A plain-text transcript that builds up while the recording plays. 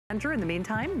Andrew, in the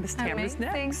meantime, Miss Tamara's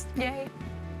next. Yay.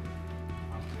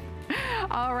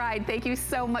 All right, thank you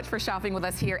so much for shopping with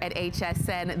us here at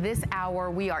HSN. This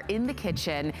hour, we are in the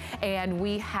kitchen, and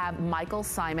we have Michael,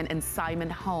 Symon, and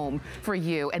Symon Home for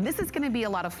you. And this is gonna be a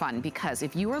lot of fun, because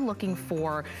if you are looking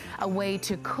for a way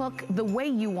to cook the way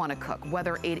you wanna cook,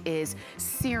 whether it is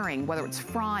searing, whether it's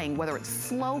frying, whether it's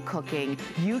slow cooking,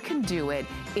 you can do it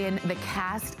in the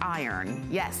cast iron.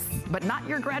 Yes, but not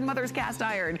your grandmother's cast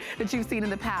iron that you've seen in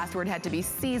the past, where it had to be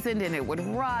seasoned and it would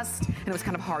rust, and it was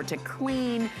kind of hard to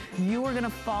clean. You are gonna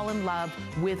fall in love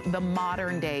with the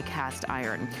modern day cast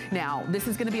iron. Now, this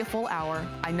is gonna be a full hour.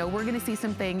 I know we're gonna see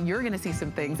something, you're gonna see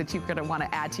some things that you're gonna wanna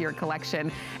add to your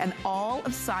collection, and all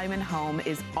of Symon Home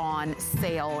is on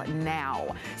sale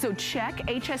now. So check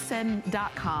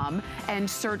hsn.com and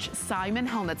search Symon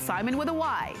Home. That's Symon with a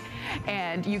Y,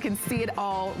 and you can see it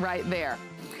all right there.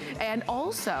 And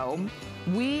also,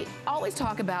 we always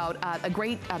talk about a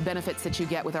great benefits that you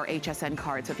get with our HSN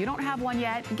card. So if you don't have one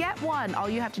yet, get one. All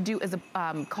you have to do is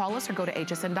call us or go to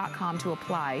hsn.com to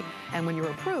apply. And when you're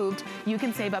approved, you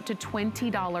can save up to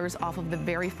 $20 off of the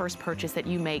very first purchase that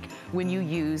you make when you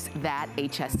use that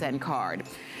HSN card.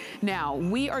 Now,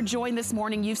 we are joined this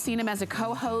morning, you've seen him as a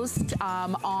co-host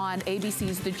on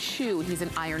ABC's The Chew. He's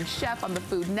an Iron Chef on the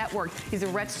Food Network. He's a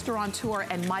restaurateur,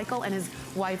 and Michael and his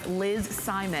wife, Liz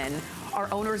Symon, are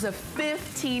owners of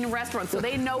 15 restaurants, so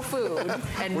they know food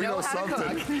and know how to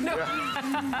cook. No.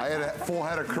 Yeah. I had a full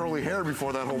head of curly hair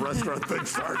before that whole restaurant thing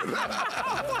started.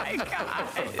 Oh my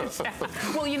gosh.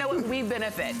 Well, you know what? We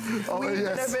benefit. Oh, we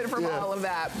benefit from all of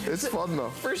that. It's fun though.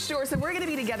 For sure. So we're going to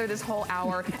be together this whole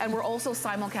hour, and we're also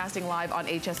simulcasting live on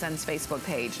HSN's Facebook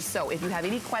page. So if you have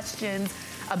any questions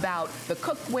about the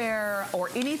cookware or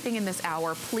anything in this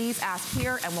hour, please ask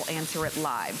here and we'll answer it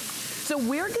live. So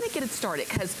we're gonna get it started,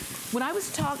 because when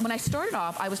I started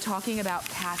off, I was talking about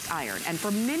cast iron. And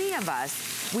for many of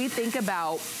us, we think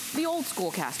about the old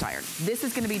school cast iron. This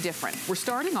is gonna be different. We're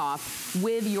starting off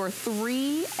with your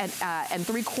 3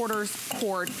 3/4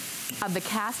 quart of the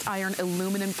cast iron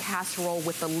aluminum casserole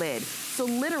with the lid. So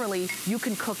literally, you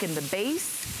can cook in the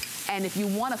base, and if you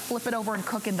want to flip it over and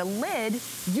cook in the lid,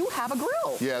 you have a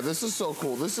grill. Yeah, this is so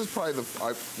cool. This is probably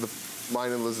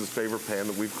mine and Liz's favorite pan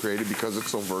that we've created, because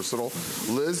it's so versatile.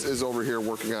 Liz is over here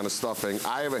working on a stuffing.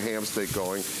 I have a ham steak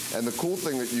going. And the cool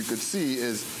thing that you could see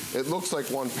is it looks like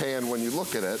one pan when you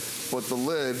look at it, but the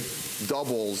lid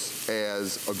doubles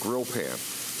as a grill pan.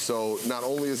 So not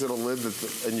only is it a lid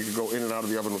and you can go in and out of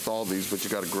the oven with all these, but you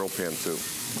got a grill pan too.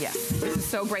 Yes, this is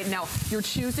so great. Now, you're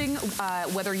choosing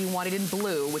whether you want it in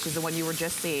blue, which is the one you were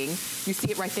just seeing. You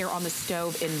see it right there on the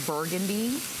stove in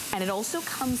burgundy, and it also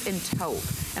comes in taupe.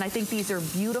 And I think these are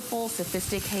beautiful,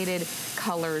 sophisticated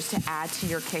colors to add to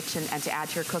your kitchen and to add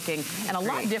to your cooking, and a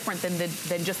lot different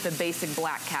than just the basic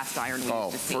black cast iron we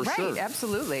used to see. For sure. Right,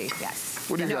 absolutely. Yes.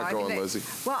 What do you got going, Lizzie?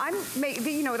 Well,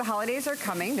 you know, the holidays are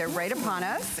coming. They're right upon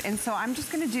us. And so I'm just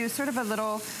going to do sort of a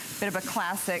little bit of a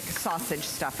classic sausage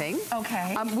stuffing.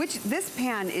 Okay. Which this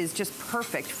pan is just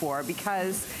perfect for,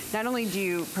 because not only do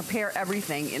you prepare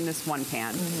everything in this one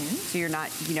pan, so you're not,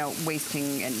 you know,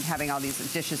 wasting and having all these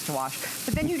dishes to wash,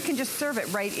 but then you can just serve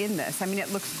it right in this. I mean,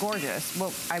 it looks gorgeous.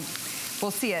 Well,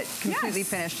 we'll see it completely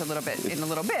finished in a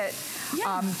little bit.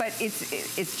 Yeah. But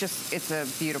it's a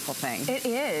beautiful thing. It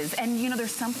is. And you know,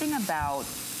 there's something about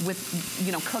with,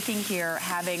 you know, cooking here,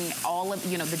 having all of,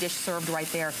 you know, the dish served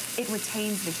right there, it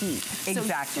retains the heat.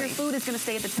 Exactly. So your food is going to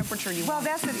stay at the temperature you want. Well,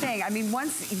 that's the thing. I mean,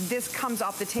 once this comes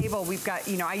off the table, we've got,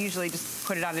 you know, I usually just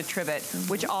put it on a trivet,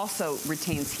 which also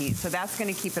retains heat. So that's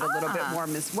going to keep it a little bit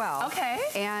warm as well. Okay.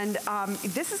 And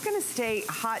this is going to stay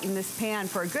hot in this pan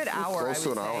for a good hour, Close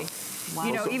to an hour. Wow.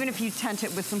 You know, even if you tent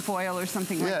it with some foil or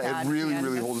something like that. Yeah, it really,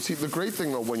 really holds its heat. The great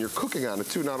thing, though, when you're cooking on it,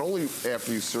 too, not only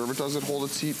after you serve it does it hold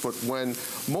its heat, but when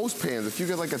most pans, if you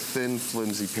get like a thin,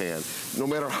 flimsy pan, no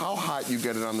matter how hot you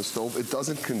get it on the stove, it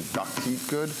doesn't conduct heat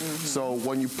good. So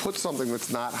when you put something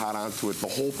that's not hot onto it, the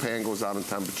whole pan goes out in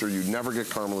temperature. You never get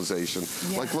caramelization.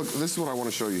 Yeah. Like, look, this is what I want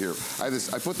to show you here.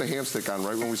 I put the ham stick on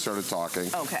right when we started talking.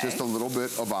 Okay. Just a little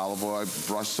bit of olive oil. I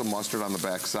brushed some mustard on the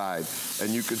back side.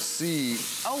 And you could see,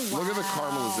 look at the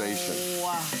caramelization.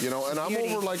 Wow. You know, and I'm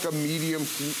over like a medium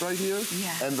heat right here.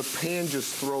 Yeah. And the pan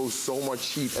just throws so much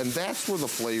heat. And that's where the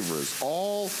flavor is.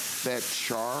 All that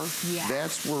char,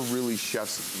 that's where really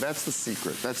chefs, that's the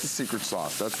secret. That's the secret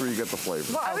sauce. That's where you get the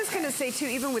flavor. Well, I was going to say, too,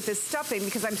 even with this stuffing,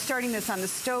 because I'm starting this on the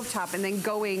stovetop and then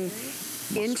going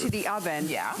into the oven,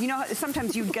 Yeah. you know,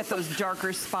 sometimes you get those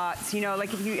darker spots, you know,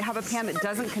 like if you have a pan that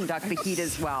doesn't conduct the heat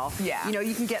as well, Yeah. you know,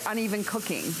 you can get uneven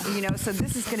cooking, you know, so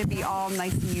this is going to be all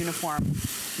nice and uniform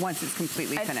once it's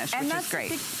completely finished, which is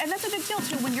great. And that's a big deal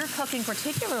too when you're cooking,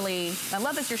 particularly. I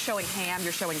love this. You're showing ham,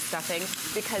 you're showing stuffing,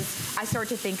 because I start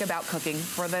to think about cooking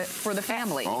for the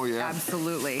family. Oh yeah,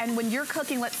 absolutely. And when you're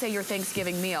cooking, let's say your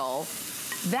Thanksgiving meal,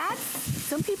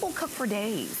 some people cook for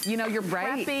days. You know, you're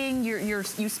prepping,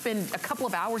 you spend a couple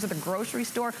of hours at the grocery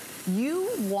store. You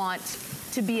want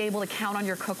to be able to count on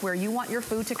your cookware. You want your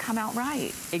food to come out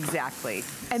right. Exactly.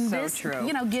 And so this, true.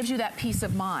 you know, gives you that peace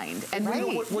of mind. And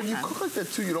when you cook like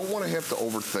that too, you don't want to have to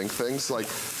overthink things. Like,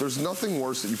 there's nothing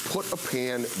worse than you put a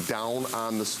pan down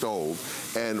on the stove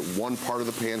and one part of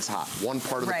the pan's hot, one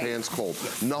part of the pan's cold.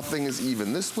 Nothing is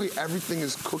even. This way, everything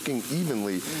is cooking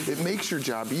evenly. It makes your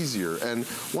job easier. And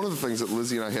one of the things that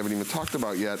Lizzie and I haven't even talked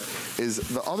about yet is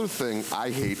the other thing I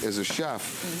hate as a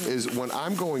chef is when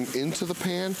I'm going into the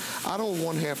pan, I don't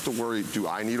want to have to worry, do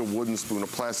I need a wooden spoon, a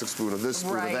plastic spoon, or this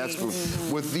spoon, or that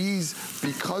spoon? With these,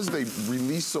 because they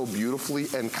release so beautifully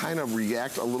and kind of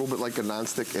react a little bit like a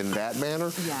nonstick in that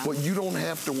manner, but you don't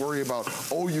have to worry about,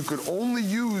 oh, you could only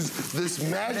use this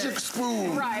magic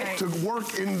spoon to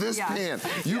work in this pan.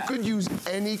 You could use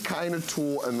any kind of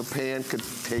tool and the pan could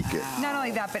take it. Not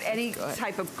only that, but any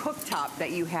type of cooktop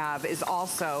that you have is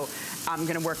also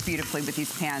going to work beautifully with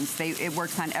these pans. It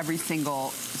works on every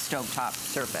single stovetop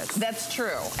surface. That's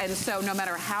true. And so no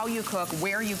matter how you cook,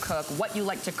 where you cook, what you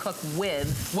like to cook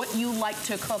with, what you like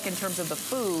to cook in terms of the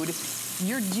food,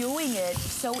 you're doing it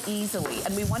so easily.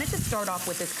 And we wanted to start off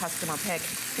with this customer pick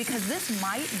because this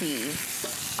might be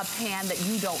a pan that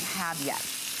you don't have yet.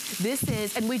 This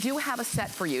is, and we do have a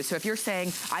set for you. So if you're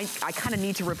saying, I kind of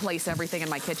need to replace everything in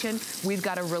my kitchen, we've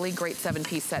got a really great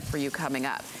 7-piece set for you coming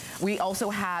up. We also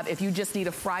have, if you just need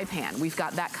a fry pan, we've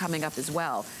got that coming up as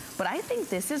well. But I think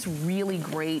this is really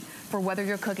great for whether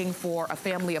you're cooking for a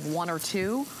family of 1 or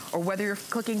 2, or whether you're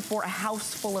cooking for a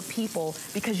house full of people,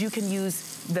 because you can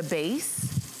use the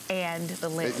base and the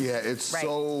lid. Yeah, it's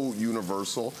so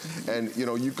universal. And you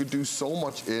know, you could do so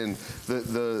much in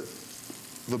the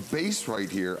base right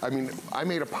here. I mean, I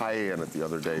made a paella the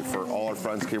other day for all our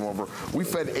friends came over. We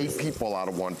fed 8 people out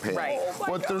of one pan.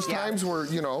 But there's times where,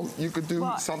 you know, you could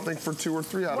do something for 2 or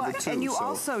 3 out of it too. And you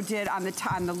also did on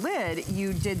the lid,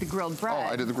 you did the grilled bread. Oh,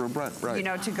 I did the grilled bread, You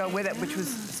know, to go with it, which was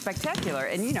spectacular.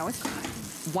 And you know, it's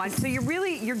one. So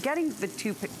you're getting the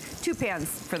two pans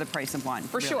for the price of one.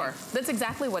 For sure. That's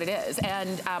exactly what it is.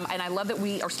 And I love that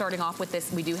we are starting off with this.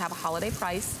 We do have a holiday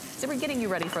price. So we're getting you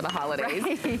ready for the holidays.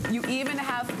 You even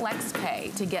have flex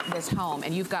pay to get this home.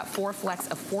 And you've got 4 flex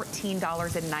of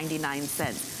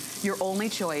 $14.99. Your only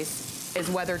choice is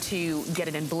whether to get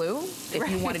it in blue, if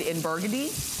you want it in burgundy,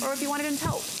 or if you want it in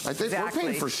taupe. I think we're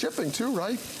paying for shipping too,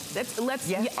 right? And it's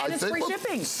free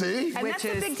shipping. See? And that's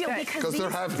a big deal because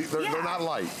they're heavy, they're not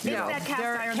light. They're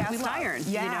cast iron,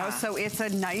 you know, so it's a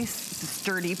nice,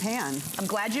 sturdy pan. I'm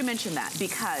glad you mentioned that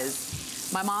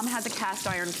because my mom has a cast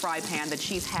iron fry pan that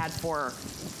she's had for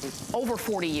over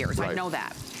 40 years. I know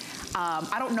that.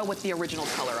 I don't know what the original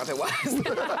color of it was.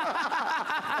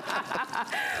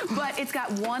 But it's got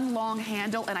one long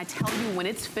handle, and I tell you, when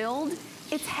it's filled,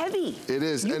 it's heavy. It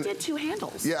is. You did 2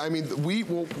 handles. Yeah, I mean,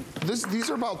 these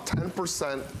are about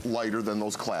 10% lighter than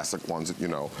those classic ones, you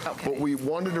know. But we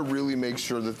wanted to really make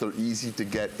sure that they're easy to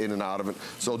get in and out of it.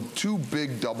 So 2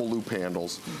 big double loop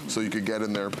handles, so you could get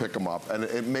in there and pick them up, and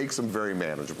it makes them very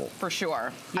manageable. For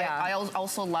sure. Yeah. I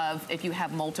also love if you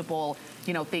have multiple,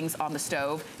 you know, things on the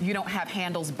stove, you don't have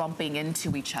handles bumping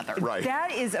into each other. Right.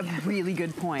 That is a really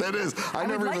good point. That is. I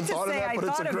never even thought of that, but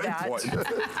it's a great point.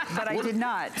 But I did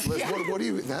not. Liz, what do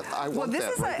you, I want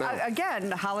that right now. Again,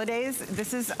 holidays,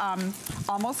 this is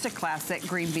almost a classic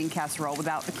green bean casserole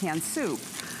without the canned soup.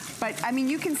 But I mean,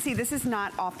 you can see this is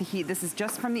not off the heat. This is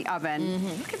just from the oven,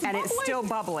 and it's still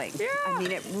bubbling. Yeah. I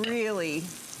mean, it really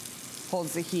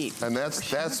holds the heat. And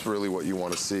that's really what you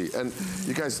want to see. And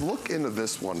you guys, look into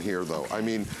this one here, though. I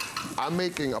mean, I'm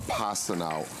making a pasta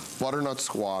now. Butternut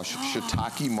squash,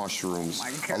 shiitake mushrooms,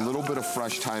 a little bit of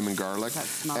fresh thyme and garlic,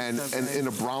 and in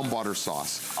a brown butter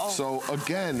sauce. So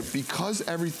again, because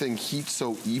everything heats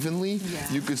so evenly,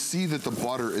 you could see that the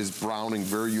butter is browning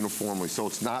very uniformly, so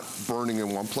it's not burning in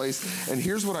one place. And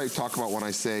here's what I talk about when I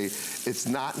say it's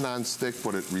not non-stick,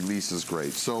 but it releases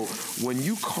great. So when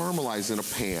you caramelize in a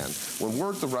pan, when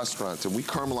we're at the restaurants and we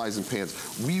caramelize in pans,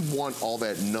 we want all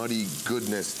that nutty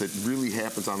goodness that really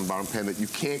happens on the bottom pan that you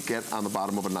can't get on the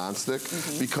bottom of a non-stick.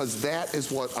 nonstick, because that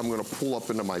is what I'm gonna pull up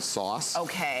into my sauce.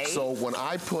 Okay. So when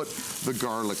I put the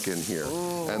garlic in here,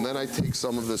 and then I take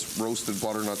some of this roasted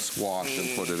butternut squash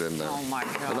and put it in there. Oh my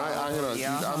God.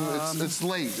 And it's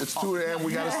late, it's 2 a.m.,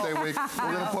 we gotta stay awake.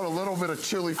 We're gonna put a little bit of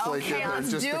chili flake in there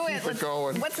just to keep it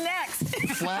going. What's next?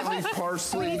 Flat leaf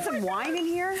parsley. We need some wine in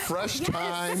here? Fresh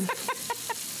thyme.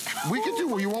 We can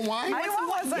do, you want wine? I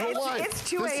want wine. It's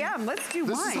 2 a.m. Let's do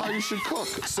wine. This is how you should cook.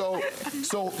 So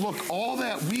look, all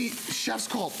that, chefs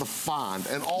call it the fond,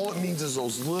 and all it means is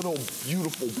those little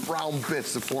beautiful brown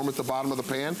bits that form at the bottom of the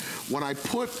pan. When I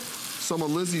put some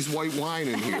of Lizzie's white wine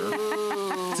in here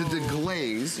to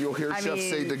deglaze, you'll hear chefs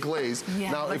say deglaze.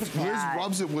 Yeah, now, if Liz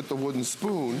rubs it with the wooden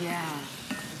spoon,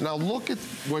 now look at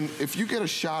if you get a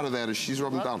shot of that as she's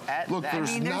rubbing down. Look,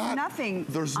 there's nothing.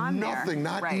 There's nothing,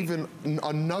 not even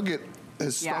a nugget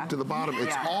has stuck to the bottom.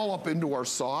 It's all up into our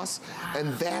sauce,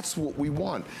 and that's what we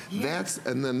want.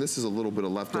 And then this is a little bit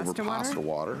of leftover pasta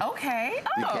water. Okay.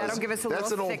 That'll give us a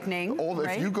little thickening.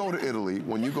 If you go to Italy,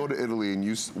 when you go to Italy and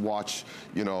you watch,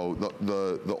 you know,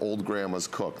 the old grandmas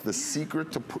cook, the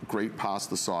secret to great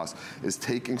pasta sauce is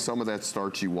taking some of that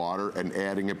starchy water and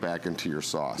adding it back into your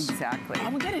sauce. Exactly.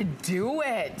 I'm gonna do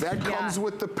it. That comes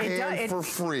with the pan for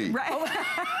free. Right.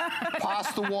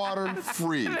 Pasta water,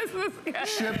 free.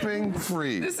 Shipping, free.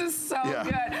 This is so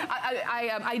good.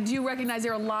 I do recognize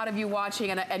there are a lot of you watching,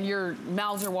 and your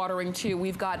mouths are watering too.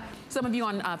 We've got some of you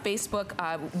on Facebook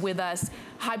with us.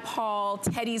 Hi, Paul.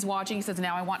 Teddy's watching. He says,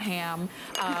 now I want ham.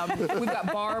 We've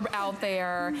got Barb out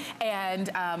there.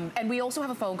 And we also have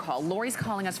a phone call. Lori's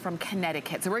calling us from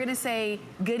Connecticut. So we're going to say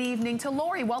good evening to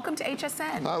Lori. Welcome to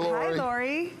HSN. Hi, Lori. Hi,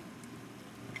 Lori.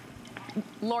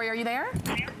 Lori, are you there?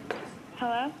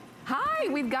 Hello? Hi,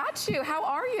 we've got you. How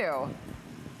are you?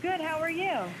 Good, how are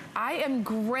you? I am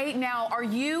great. Now, are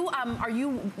you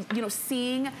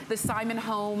seeing the Symon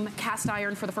Home cast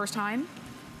iron for the first time?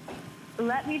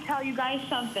 Let me tell you guys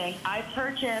something. I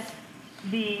purchased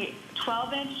the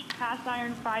 12-inch cast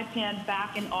iron fry pan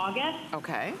back in August.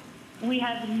 Okay. We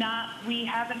haven't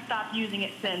stopped using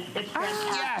it since. It's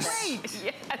fantastic.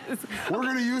 Yes. We're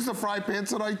going to use the fry pan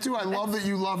tonight too. I love that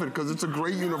you love it because it's a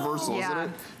great universal, isn't it?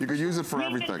 You could use it for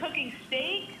everything. We've been cooking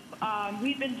steak.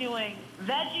 We've been doing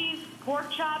veggies,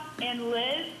 pork chops, and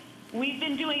Liz. We've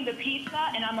been doing the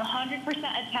pizza, and I'm 100%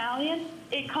 Italian.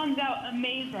 It comes out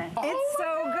amazing. It's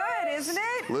so good, isn't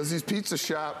it? Lizzie's Pizza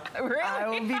Shop. Really? I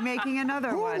will be making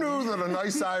another one. Who knew that a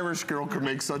nice Irish girl could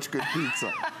make such good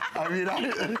pizza? I mean,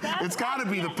 it's got to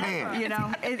be the pan. You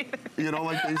know,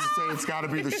 like they used to say, it's got to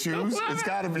be the shoes. It's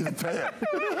got to be the pan.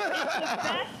 The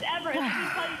best ever. Let me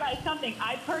tell you guys something.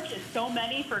 I purchased so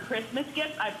many for Christmas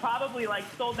gifts. I probably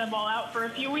sold them all out for a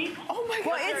few weeks. Oh my God.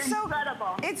 Well, it's so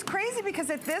incredible. It's crazy because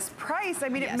at this price, I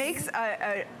mean, it makes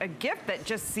a gift that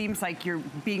just seems like you're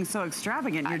being so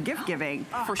extravagant. You're gift giving.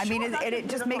 For sure. I mean, it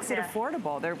just makes it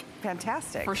affordable. They're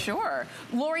fantastic. For sure.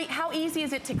 Lori, how easy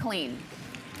is it to clean?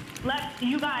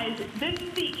 You guys, this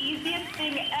is the easiest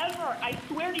thing ever. I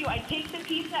swear to you, I take the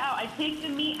pizza out, I take the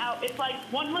meat out. It's like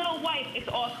one little wipe, it's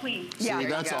all clean. Yeah, see,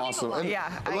 that's awesome. And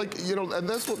and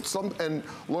that's what and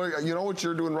Lori, you know what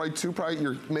you're doing right too, probably?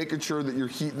 You're making sure that you're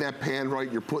heating that pan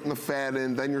right, you're putting the fat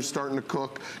in, then you're starting to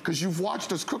cook, because you've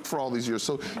watched us cook for all these years.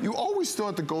 So you always still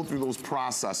have to go through those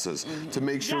processes to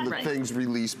make sure that things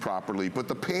release properly. But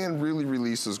the pan really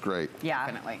releases great. Yeah,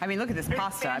 definitely. I mean, look at this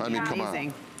pasta. I mean, come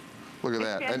on. Look at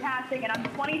that. It's fantastic, and I'm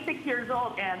 26 years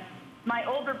old, and my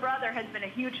older brother has been a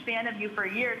huge fan of you for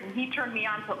years, and he turned me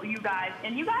on to you guys,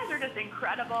 and you guys are just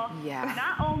incredible. Yeah.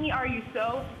 Not only are you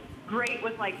so great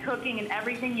with cooking and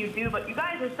everything you do, but you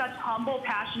guys are such humble,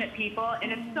 passionate people,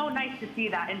 and it's so nice to see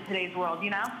that in today's world, you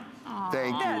know?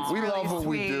 Thank you. We love what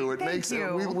we do. It makes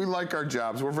it. We like our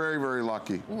jobs. We're very, very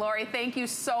lucky. Lori, thank you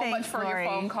so much for your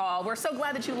phone call. We're so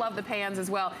glad that you love the pans as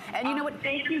well. And you know what?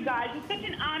 Thank you, guys. It's such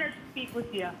an honor to speak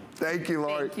with you. Thank you,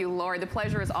 Lori. Thank you, Lori. The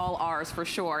pleasure is all ours for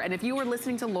sure. And if you were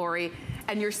listening to Lori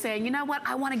and you're saying, you know what,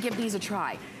 I want to give these a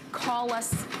try, call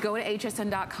us, go to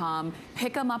hsn.com,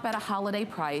 pick them up at a holiday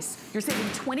price. You're saving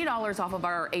 $20 off of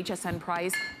our HSN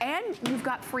price, and you've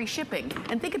got free shipping.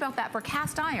 And think about that for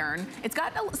cast iron. It's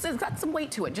got some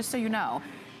weight to it, just so you know.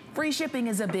 Free shipping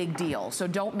is a big deal, so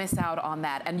don't miss out on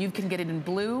that. And you can get it in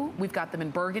blue, we've got them in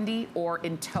burgundy, or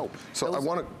in taupe. So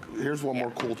here's one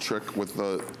more cool trick with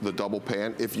the double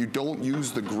pan. If you don't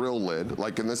use the grill lid,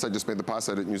 like in this I just made the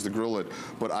pasta, I didn't use the grill lid,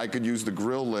 but I could use the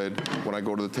grill lid when I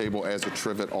go to the table as a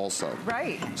trivet also.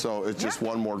 Right. So it's just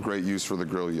one more great use for the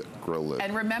grill lid.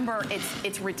 And remember,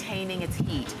 it's retaining its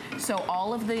heat. So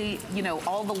all of the,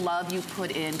 all the love you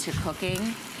put into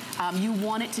cooking, you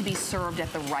want it to be served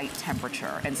at the right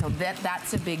temperature. And so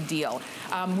that's a big deal.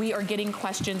 We are getting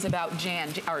questions about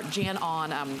Jan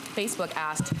on Facebook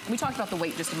asked, we talked about the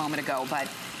weight just a moment ago, but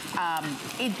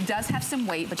it does have some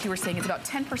weight, but you were saying it's about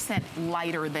 10%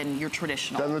 lighter than your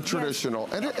traditional. Than the traditional.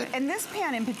 Yes. And this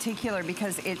pan in particular,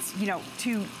 because it's, you know,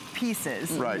 2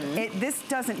 pieces. Right. This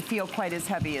doesn't feel quite as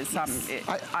heavy as some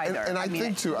either. And I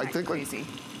think too, I think crazy. like,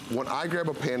 when I grab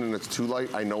a pan and it's too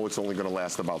light, I know it's only gonna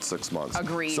last about 6 months.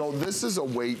 Agreed. So this is a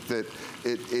weight that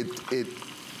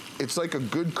it's like a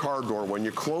good car door. When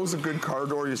you close a good car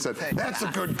door, you said, that's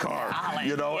a good car,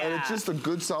 you know? And it's just a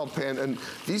good solid pan. And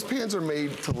these pans are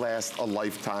made to last a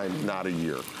lifetime, not a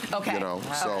year. Okay. You know,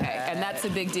 so. Okay, and that's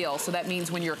a big deal. So that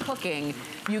means when you're cooking,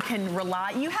 you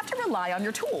have to rely on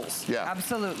your tools. Yeah.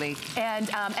 Absolutely. And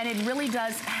it really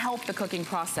does help the cooking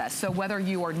process. So whether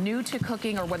you are new to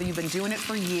cooking or whether you've been doing it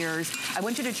for years, I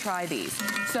want you to try these.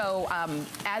 So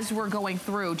as we're going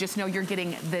through, just know you're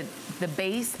getting the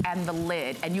base and the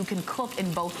lid, and you can cook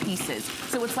in both pieces.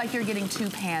 So it's like you're getting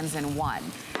 2 pans in one.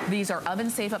 These are oven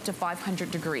safe up to 500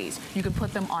 degrees. You can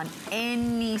put them on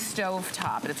any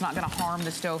stovetop, and it's not gonna harm the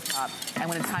stovetop. And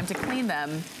when it's time to clean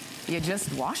them, you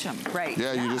just wash them. Right.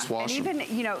 Yeah, you just wash them. And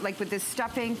even, you know, like with this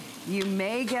stuffing, you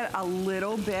may get a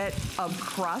little bit of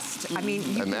crust. I mean,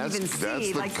 you can even see,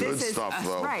 that's the like good this is, stuff,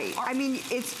 though. Right. I mean,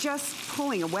 it's just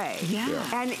pulling away. Yeah.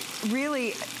 And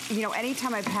really, you know,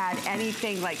 anytime I've had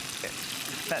anything like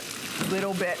that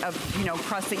little bit of, you know,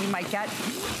 crust that you might get,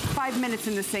 5 minutes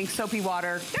in the sink, soapy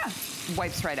water,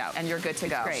 wipes right out. And you're good to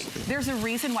go. Great. There's a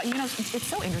reason why, you know, it's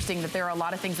so interesting that there are a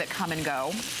lot of things that come and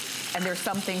go, and there's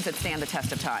some things that stand the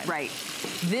test of time. Right.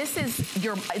 This is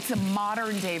it's a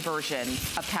modern day version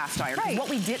of cast iron. Right. What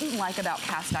we didn't like about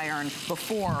cast iron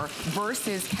before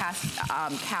versus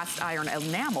cast iron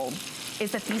enamel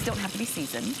is that these don't have to be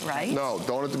seasoned, right? No,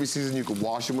 don't have to be seasoned. You can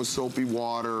wash them with soapy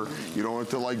water. You don't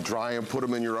have to like dry them, put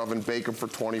them in your oven, bake them for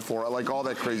 24, like all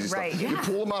that crazy Right. stuff. Yeah. You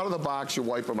pull them out of the box, you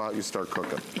wipe them out, you start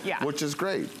cooking. Yeah. Which is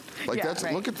great. Like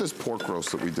right. Look at this pork roast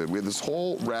that we did. We had this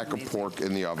whole rack of pork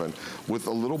in the oven with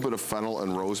a little bit of fennel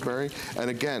and rosemary.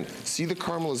 And again, see the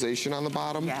caramelization on the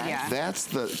bottom? Yeah. That's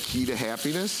the key to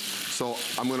happiness. So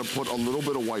I'm gonna put a little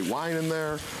bit of white wine in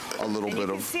there, a little bit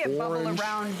of orange. You can see it bubble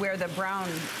around where the brown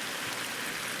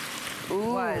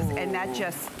was, and that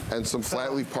just... And some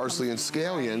flat leaf parsley and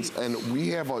scallions, and we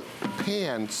have a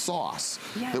pan sauce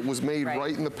that was made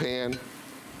right in the pan.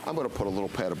 I'm gonna put a little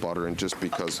pat of butter in just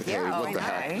because, hey, what the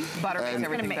heck. Butter makes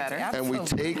everything better. And we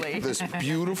take this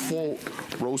beautiful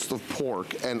roast of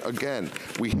pork, and again,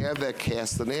 we have that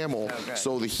cast enamel,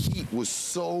 so the heat was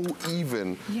so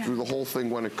even through the whole thing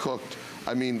when it cooked.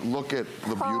 I mean, look at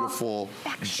the beautiful,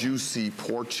 juicy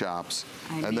pork chops,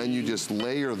 and then you just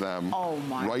layer them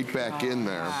right back in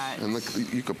there. And look,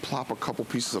 you could plop a couple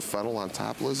pieces of fennel on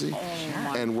top, Lizzie,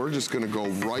 and we're just gonna go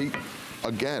right,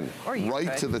 again,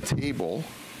 right to the table.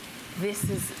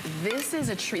 This is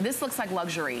a treat. This looks like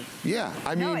luxury. Yeah,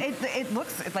 I mean... No, it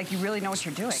looks like you really know what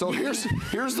you're doing. So here's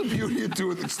the beauty of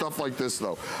doing stuff like this,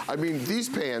 though. I mean, these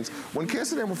pans, when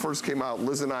cast enamel first came out,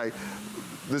 Liz and I,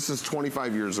 this is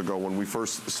 25 years ago when we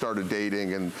first started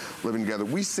dating and living together,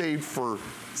 we saved for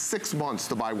 6 months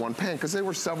to buy one pan because they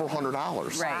were several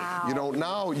 $100s. Right. Wow. You know,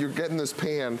 now you're getting this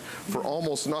pan for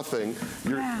almost nothing.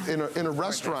 You're in a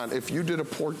restaurant, if you did a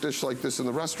pork dish like this in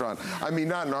the restaurant, I mean,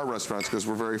 not in our restaurants because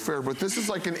we're very fair, but this is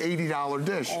like an $80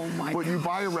 dish. Oh my But you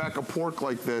buy a rack of pork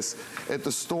like this at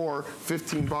the store,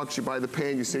 15 bucks, you buy the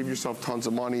pan, you save yourself tons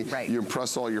of money, you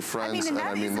impress all your friends, and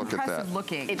I mean, look at that.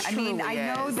 Looking. It I mean, truly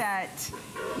I know is. that,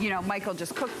 you know, Michael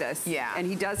just cooked this, and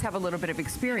he does have a little bit of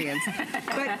experience,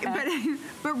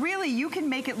 but really, you can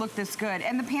make it look this good,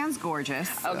 and the pan's gorgeous.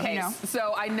 Okay, you know?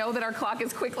 so I know that our clock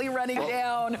is quickly running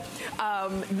down.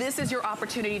 This is your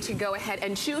opportunity to go ahead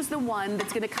and choose the one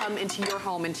that's gonna come into your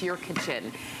home, into your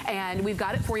kitchen. And we've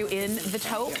got it for you in the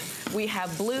taupe. We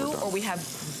have blue or we have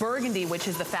burgundy, which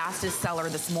is the fastest seller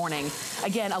this morning.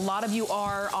 Again, a lot of you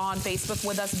are on Facebook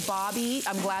with us. Bobby,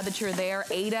 I'm glad that you're there.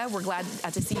 Ada, we're glad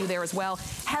to see you there as well.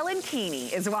 Helen Keeney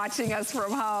is watching us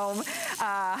from home.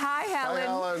 Hi, Helen. Hi,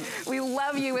 Helen. We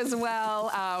love you as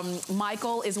well.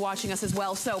 Michael is watching us as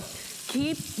well. So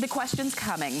keep the questions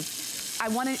coming. I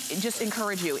want to just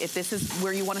encourage you, if this is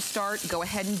where you want to start, go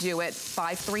ahead and do it.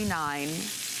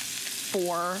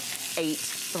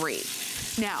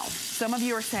 539-483. Now, some of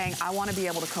you are saying, I want to be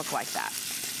able to cook like that.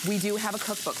 We do have a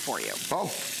cookbook for you. Oh.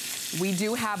 We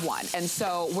do have one. And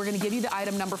so we're going to give you the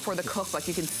item number for the cookbook.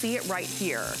 You can see it right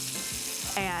here.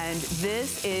 And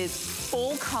this is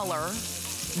full color.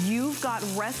 You've got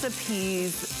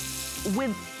recipes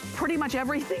with pretty much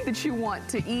everything that you want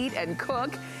to eat and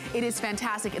cook. It is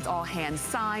fantastic. It's all hand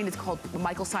signed. It's called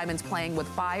Michael Symon's Playing with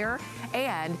Fire.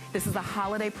 And this is a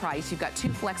holiday price. You've got 2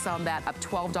 flex on that, up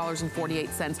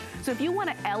 $12.48. So if you want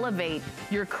to elevate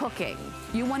your cooking,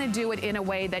 you want to do it in a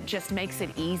way that just makes it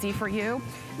easy for you,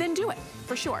 then do it,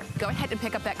 for sure. Go ahead and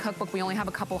pick up that cookbook. We only have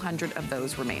a couple hundred of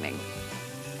those remaining.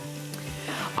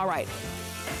 All right.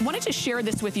 Wanted to share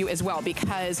this with you as well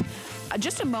because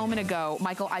just a moment ago,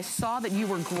 Michael, I saw that you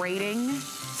were grating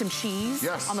some cheese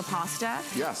on the pasta.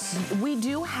 Yes. We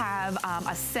do have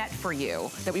a set for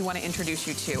you that we want to introduce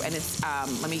you to, and it's,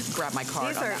 let me grab my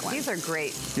card on that one. These are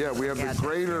great. Yeah, we have the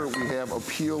grater, we have a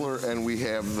peeler, and we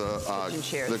have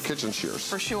the kitchen shears.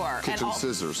 For sure. Kitchen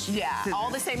scissors. Yeah, all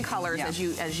the same colors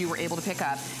as you were able to pick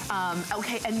up.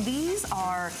 Okay, and these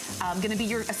are going to be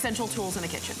your essential tools in the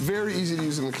kitchen. Very easy to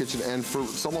use in the kitchen, and for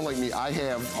someone like me, I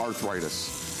have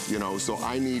arthritis. You know, so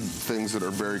I need things that are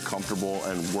very comfortable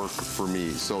and work for me.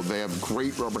 So they have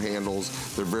great rubber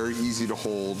handles. They're very easy to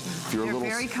hold. If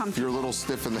you're a little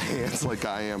stiff in the hands like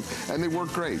I am, and they work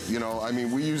great. You know, I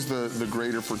mean, we use the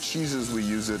grater for cheeses. We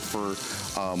use it for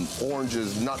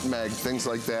oranges, nutmeg, things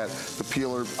like that. The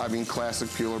peeler, I mean,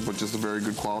 classic peeler, but just a very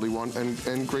good quality one,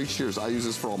 and great shears. I use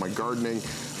this for all my gardening,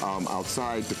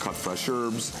 outside to cut fresh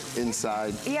herbs,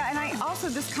 inside. Yeah, and I also,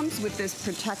 this comes with this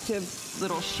protective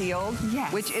little shield,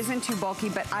 which isn't too bulky,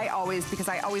 but because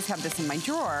I always have this in my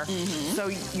drawer, so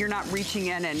you're not reaching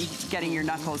in and getting your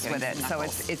knuckles with it. So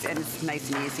it's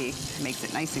nice and easy. It makes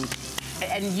it nice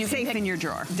and you safe in your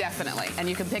drawer. Definitely. And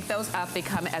you can pick those up. They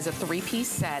come as a 3-piece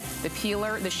set. The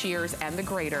peeler, the shears, and the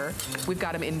grater. We've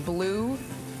got them in blue,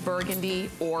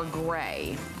 burgundy, or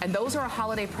gray. And those are a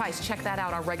holiday price. Check that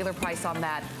out. Our regular price on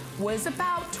that was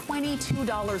about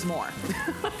 $22 more.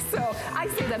 So I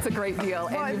say that's a great deal,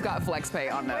 and you've got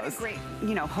FlexPay on those. What a great,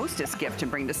 you know, hostess gift to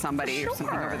bring to somebody or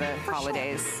something over the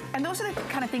holidays. Sure. And those are the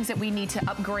kind of things that we need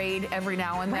to upgrade every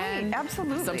now and then.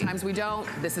 Absolutely. Sometimes we don't.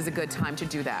 This is a good time to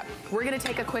do that. We're going to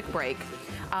take a quick break.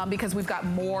 Because we've got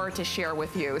more to share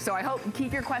with you. So I hope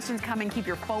keep your questions coming, keep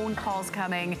your phone calls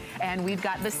coming, and we've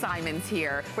got the Symons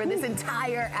here for this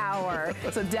entire hour.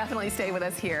 So definitely stay with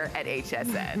us here at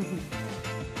HSN.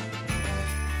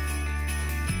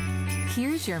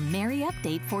 Here's your Merry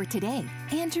update for today.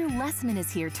 Andrew Lessman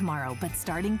is here tomorrow, but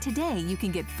starting today, you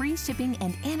can get free shipping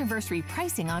and anniversary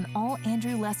pricing on all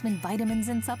Andrew Lessman vitamins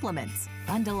and supplements.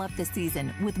 Bundle up this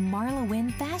season with Marla Wynn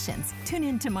Fashions. Tune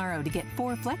in tomorrow to get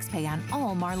 4 FlexPay on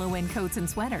all Marla Wynn coats and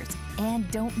sweaters.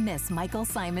 And don't miss Michael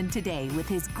Symon today with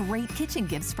his great kitchen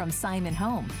gifts from Symon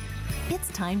Home. It's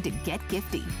time to get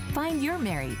gifty. Find your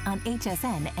Merry on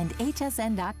HSN and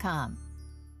hsn.com.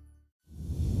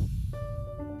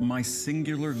 My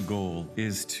singular goal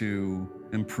is to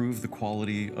improve the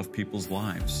quality of people's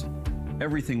lives.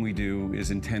 Everything we do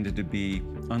is intended to be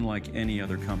unlike any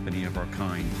other company of our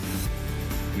kind.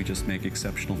 We just make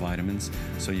exceptional vitamins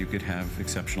so you could have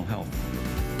exceptional health.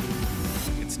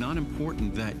 It's not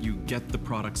important that you get the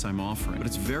products I'm offering, but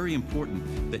it's very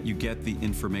important that you get the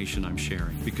information I'm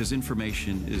sharing, because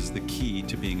information is the key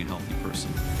to being a healthy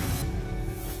person.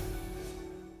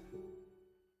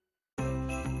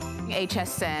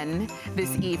 HSN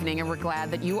this evening, and we're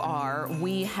glad that you are.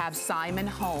 We have Symon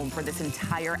home for this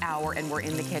entire hour, and we're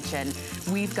in the kitchen.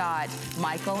 We've got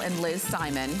Michael and Liz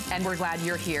Symon, and we're glad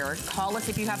you're here. Call us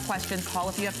if you have questions. Call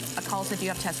us if you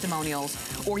have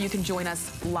testimonials, or you can join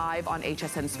us live on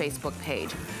HSN's Facebook page.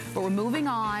 But we're moving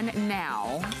on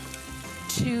now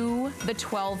to the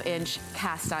 12-inch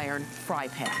cast iron fry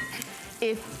pan.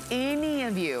 If any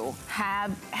of you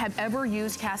have ever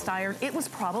used cast iron, it was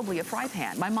probably a fry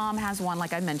pan. My mom has one,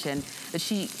 like I mentioned, that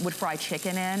she would fry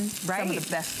chicken in. Some of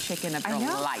the best chicken of her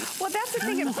life. Well, that's the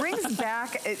thing. It brings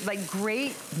back like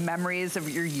great memories of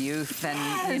your youth,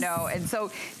 and you know, and so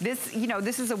this, you know,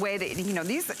 this is a way that, you know,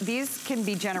 these can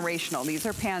be generational. These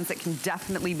are pans that can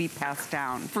definitely be passed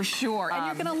down. For sure, and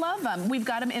you're gonna love them. We've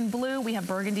got them in blue, we have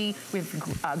burgundy, we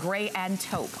have gray and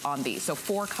taupe on these. So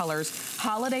 4 colors,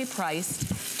 holiday price.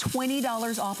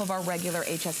 $20 off of our regular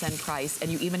HSN price,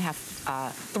 and you even have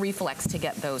 3 flex to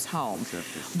get those home.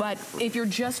 But if you're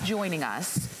just joining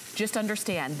us, just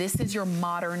understand, this is your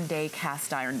modern day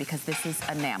cast iron because this is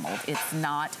enameled. It's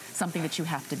not something that you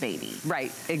have to baby.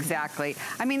 Right, exactly.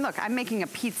 I mean, look, I'm making a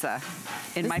pizza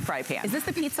in my fry pan. Is this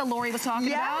the pizza Lori was talking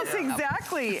about? Yes,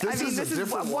 exactly. This is a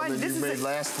different one than you made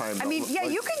last time. I mean, yeah,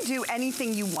 you can do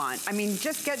anything you want. I mean,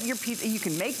 just get your pizza. You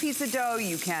can make pizza dough.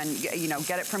 You can, you know,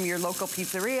 get it from your local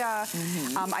pizzeria.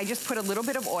 I just put a little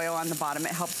bit of oil on the bottom.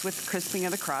 It helps with crisping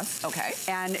of the crust. Okay.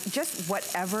 And just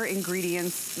whatever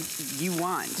ingredients you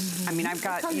want. I mean, I've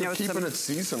got, you know, keeping it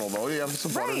seasonal though. You have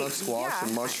some butternut squash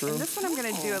and mushroom. And this one I'm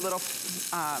going to do a little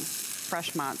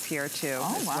fresh monts here too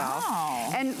as wow.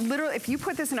 well. And literally, if you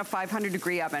put this in a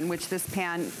 500-degree oven, which this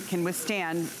pan can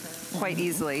withstand quite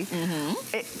easily,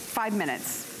 5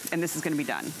 minutes, and this is going to be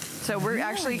done. So we're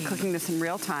actually cooking this in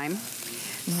real time.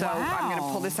 So I'm going to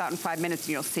pull this out in 5 minutes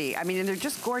and you'll see. I mean, and they're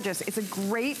just gorgeous. It's a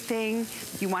great thing.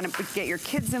 You want to get your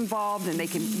kids involved and they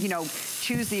can, you know,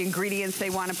 choose the ingredients they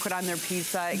want to put on their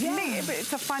pizza.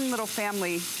 It's a fun little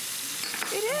family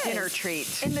dinner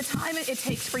treat. In the time it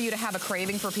takes for you to have a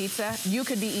craving for pizza, you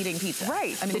could be eating pizza.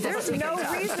 Right. I mean, there's no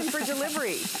reason for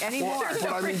delivery anymore.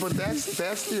 But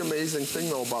that's the amazing thing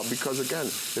though about, because again,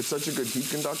 it's such a good heat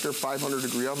conductor,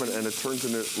 500-degree oven, and it turns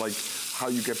into like how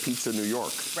you get pizza in New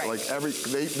York. Right. Like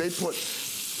they put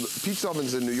pizza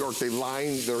ovens in New York, they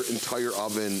line their entire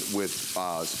oven with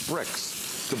bricks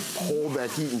to hold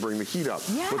that heat and bring the heat up.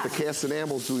 Yeah. But the cast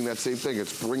enamel's doing that same thing.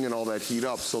 It's bringing all that heat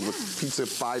up, so the pizza,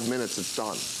 5 minutes, it's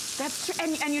done. That's true.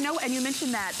 And you know, and you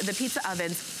mentioned that, the pizza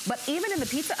ovens, but even in the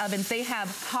pizza ovens, they have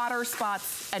hotter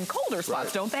spots and colder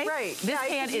spots, don't they? Right. This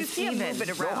pan is even.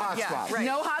 No hot spots. Right.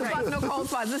 No hot spots, no cold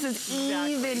spots. This is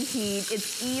even heat.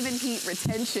 It's even heat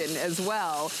retention as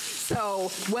well.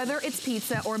 So whether it's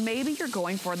pizza or maybe you're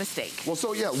going for the steak. Well,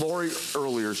 so yeah, Lori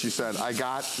earlier, she said, I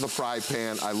got the fry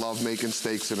pan. I love making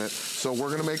steaks in it. So we're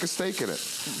going to make a steak in it.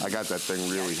 I got that thing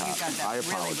really hot. I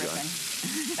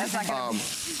apologize. That's not going to be...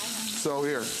 So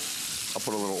here, I'll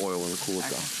put a little oil in to cool it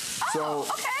down. Oh,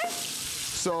 okay.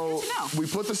 So we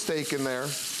put the steak in there.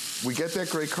 We get that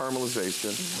great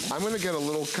caramelization. I'm going to get a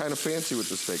little kind of fancy with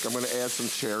the steak. I'm going to add some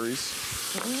cherries.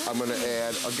 I'm going to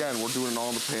add, again, we're doing it all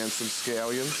in the pan, some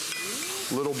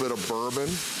scallions, a little bit of bourbon.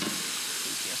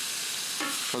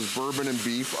 Because bourbon and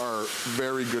beef are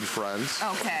very good friends.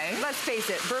 Okay. Let's face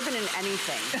it, bourbon in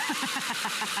anything.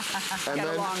 And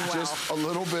then just a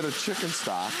little bit of chicken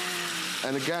stock.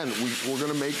 And again, we're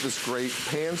gonna make this great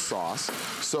pan sauce.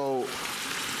 So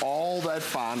all that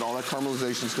fond, all that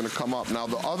caramelization is gonna come up. Now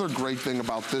the other great thing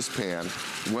about this pan,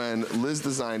 when Liz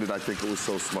designed it, I think it was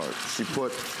so smart. She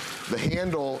put, the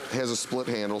handle has a split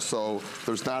handle, so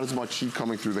there's not as much heat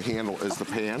coming through the handle as the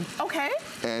pan. Okay.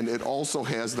 And it also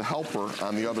has the helper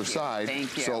on the other side.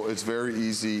 Thank you. So it's very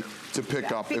easy to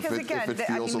pick up if it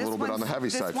feels a little bit on the heavy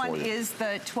side for you. This one is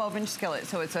the 12-inch skillet,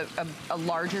 so it's a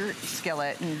larger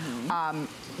skillet.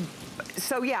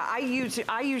 So yeah,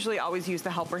 I usually always use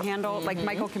the helper handle. Like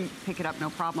Michael can pick it up no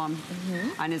problem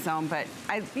on his own, but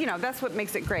you know, that's what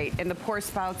makes it great. And the pour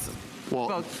spouts,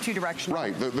 both two-directional.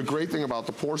 Right. The great thing about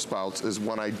the pour spouts is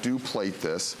when I do plate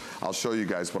this, I'll show you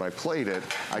guys when I plate it,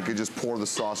 I could just pour the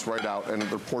sauce right out, and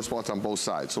the pour spouts on both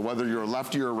sides. So whether you're a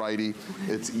lefty or a righty,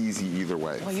 it's easy either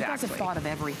way. Well, you guys have thought of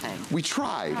everything. We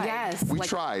tried. Yes. We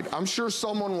tried. I'm sure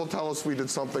someone will tell us we did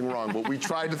something wrong, but we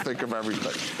tried to think of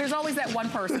everything. There's always that one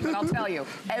person, but I'll tell you,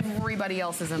 everybody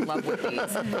else is in love with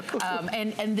these.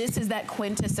 And this is that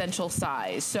quintessential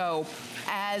size. So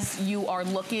as you are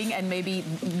looking, and maybe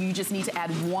you just need to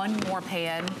add one more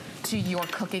pan to your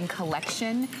cooking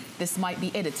collection, this might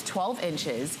be it. It's 12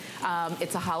 inches.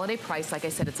 It's a holiday price. Like I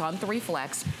said, it's on 3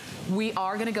 Flex. We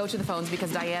are going to go to the phones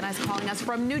because Diana is calling us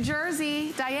from New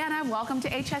Jersey. Diana, welcome to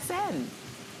HSN.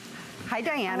 Hi,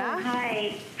 Diana. Oh,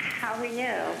 hi. How are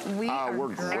you? We're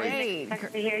great. I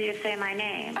expect to hear you say my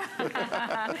name.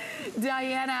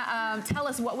 Diana, tell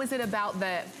us, what was it about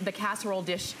the casserole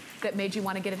dish that made you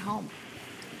want to get it home?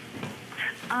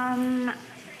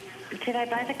 Did I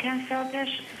buy the casserole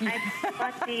dish? I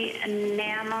bought the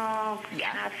enamel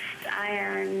cast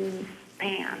iron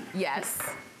pan. Yes.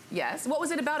 Yes. What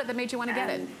was it about it that made you want to get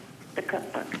it? The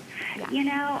cookbook. Yeah. You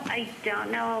know, I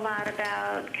don't know a lot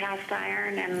about cast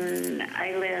iron, and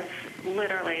I live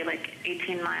literally like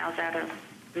 18 miles out of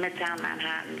Midtown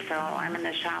Manhattan, so I'm in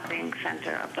the shopping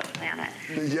center of the planet.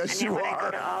 Yes, you are. And when I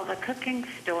go to all the cooking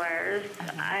stores,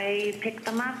 I pick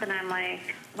them up and I'm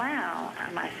like, wow,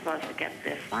 am I supposed to get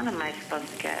this one? Am I supposed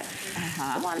to get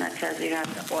the one that says you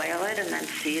have to oil it and then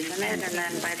season it? And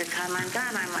then by the time I'm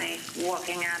done, I'm like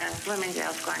walking out of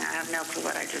Bloomingdale's going, I have no clue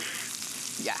what I just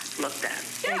looked at.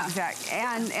 Yeah. Exactly.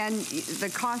 And the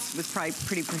cost was probably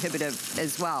pretty prohibitive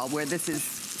as well, where this is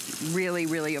really,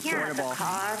 really affordable. Yeah, the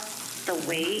cost, the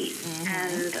weight,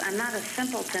 and I'm not a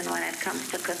simpleton when it comes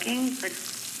to cooking, but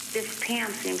this pan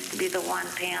seems to be the one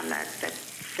pan that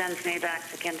sends me back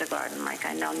to kindergarten like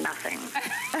I know nothing.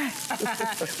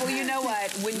 Well, you know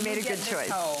what? When you made a get good choice.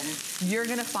 Home, you're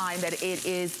going to find that it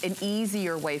is an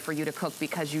easier way for you to cook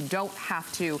because you don't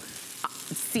have to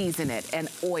season it and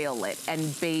oil it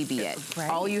and baby it. Right.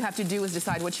 All you have to do is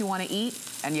decide what you want to eat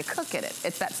and you cook it.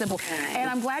 It's that simple. Okay. And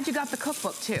I'm glad you got the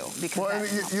cookbook too, because well,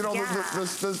 you know,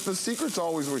 the secret's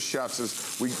always with chefs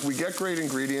is we get great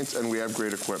ingredients and we have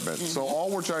great equipment. So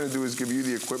all we're trying to do is give you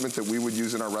the equipment that we would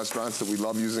use in our restaurants that we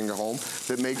love using at home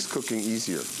that makes cooking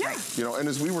easier. Yeah. You know, and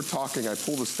as we were talking, I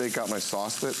pulled the steak out and I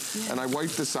sauced it, and I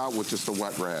wiped this out with just a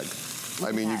wet rag.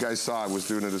 I mean, you guys saw I was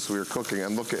doing it as we were cooking,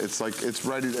 and look, it's like, it's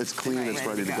ready, it's clean, it's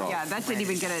ready to go. Yeah, that didn't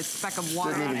even get a speck of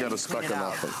water. Didn't even get a speck of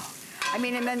nothing. I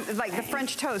mean, and then like the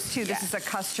French toast too. This is a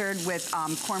custard with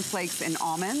cornflakes and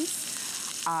almonds.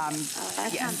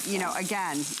 You know,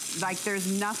 again, like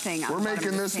there's nothing. We're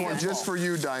making this one just for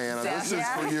you, Diana. This is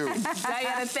for you.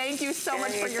 Diana, thank you so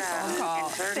much for your phone call.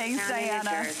 Thanks,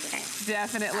 Diana.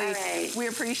 Definitely. Right. We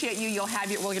appreciate you. You'll have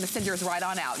your, we're going to send yours right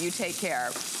on out. You take care.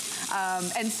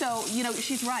 And so, you know,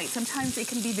 she's right. Sometimes it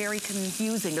can be very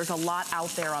confusing. There's a lot out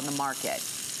there on the market.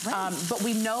 Right. But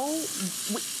we know,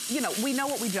 we know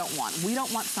what we don't want. We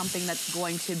don't want something that's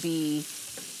going to be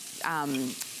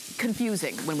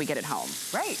confusing when we get it home.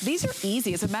 Right. These are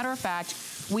easy. As a matter of fact,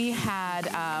 we had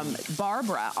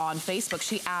Barbara on Facebook.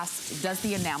 She asked, does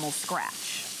the enamel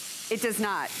scratch? It does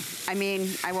not. I mean,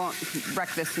 I won't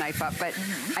wreck this knife up, but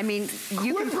I mean,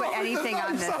 you can put anything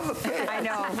on this. I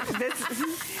know.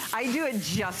 I do it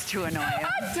just to annoy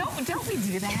you. Don't we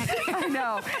do that? I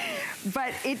know.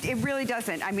 But it really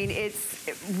doesn't. I mean, it's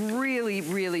really,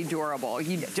 really durable.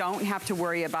 You don't have to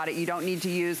worry about it. You don't need to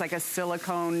use like a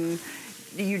silicone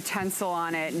utensil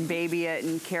on it and baby it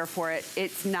and care for it.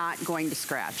 It's not going to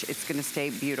scratch. It's going to stay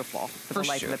beautiful for the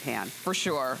life of the pan. For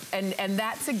sure. And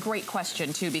that's a great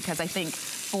question too, because I think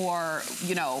for,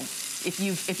 you know, if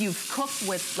you've cooked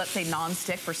with, let's say,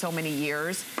 nonstick for so many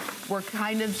years, we're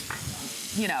kind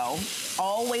of, you know,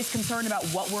 always concerned about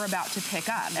what we're about to pick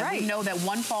up. And we know that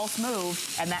one false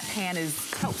move and that pan is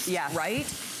toast, right?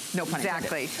 No pun intended.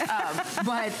 Exactly.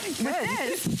 But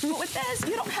with this,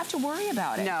 you don't have to worry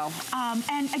about it. No.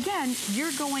 And again,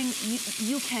 you're going,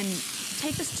 you can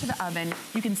take this to the oven,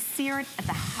 you can sear it at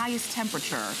the highest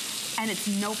temperature, and it's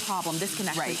no problem. This can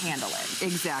actually handle it.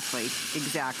 Exactly.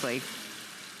 Exactly.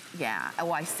 Yeah.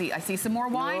 Oh, I see some more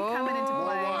wine coming into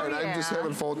play. I'm just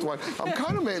having fun with wine. I'm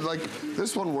kind of made, like,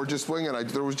 this one we're just winging.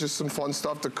 There was just some fun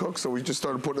stuff to cook, so we just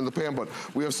started putting it in the pan, but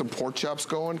we have some pork chops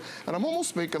going, and I'm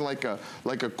almost making like a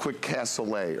quick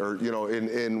cassoulet, or, you know,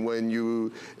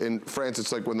 in France,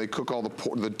 it's like when they cook all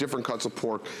the different cuts of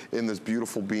pork in this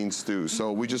beautiful bean stew.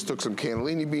 So we just took some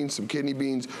cannellini beans, some kidney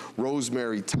beans,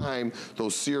 rosemary, thyme,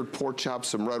 those seared pork chops,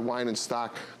 some red wine and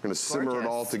stock. I'm gonna simmer it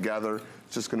all together.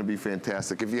 It's just gonna be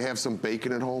fantastic. If you have some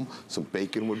bacon at home, some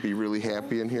bacon would be really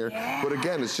happy in here. Yeah. But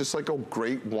again, it's just like a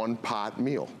great one-pot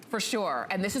meal. For sure,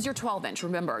 and this is your 12-inch.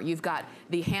 Remember, you've got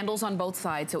the handles on both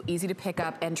sides, so easy to pick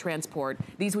up and transport.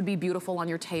 These would be beautiful on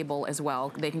your table as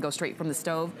well. They can go straight from the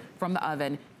stove, from the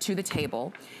oven, to the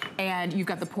table. And you've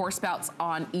got the pour spouts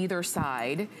on either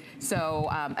side. So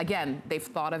again, they've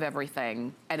thought of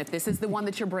everything. And if this is the one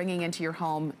that you're bringing into your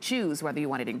home, choose whether you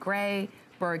want it in gray,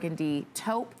 burgundy,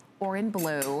 taupe, or in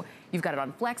blue. You've got it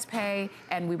on FlexPay,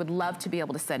 and we would love to be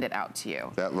able to send it out to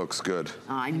you. That looks good.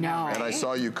 I know. And I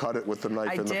saw you cut it with the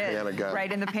knife in the pan again.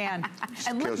 Right in the pan.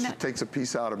 And she takes a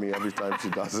piece out of me every time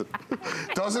she does it.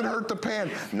 Doesn't hurt the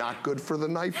pan. Not good for the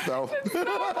knife, though.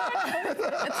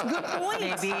 That's a good point.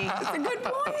 Maybe. That's a good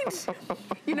point.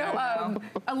 You know,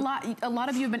 a lot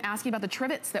of you have been asking about the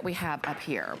trivets that we have up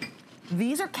here.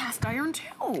 These are cast iron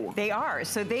too. They are.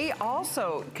 So they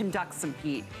also conduct some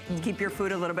heat to keep your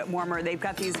food a little bit warmer. They've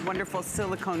got these wonderful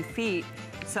silicone feet.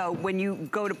 So when you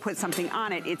go to put something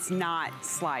on it, it's not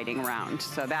sliding around.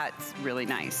 So that's really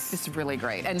nice. It's really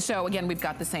great. And so again, we've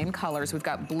got the same colors. We've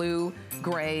got blue,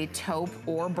 gray, taupe,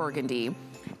 or burgundy.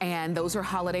 And those are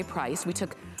holiday price. We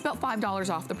took about $5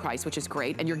 off the price, which is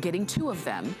great. And you're getting 2 of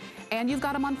them. And you've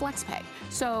got them on FlexPay.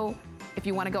 So if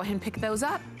you want to go ahead and pick those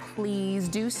up, please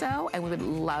do so, and we would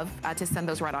love to send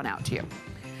those right on out to you.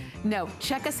 No,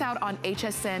 check us out on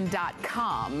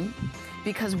hsn.com,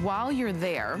 because while you're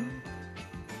there,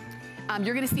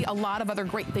 you're gonna see a lot of other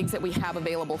great things that we have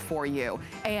available for you.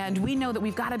 And we know that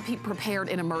we've gotta be prepared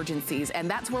in emergencies, and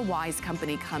that's where Wise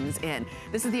Company comes in.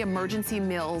 This is the Emergency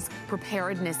Meals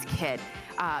Preparedness Kit.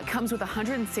 Comes with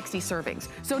 160 servings.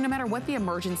 So no matter what the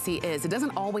emergency is, it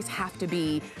doesn't always have to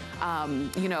be,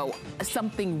 you know,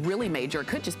 something really major. It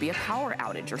could just be a power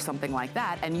outage or something like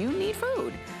that, and you need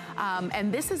food.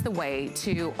 And this is the way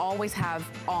to always have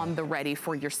on the ready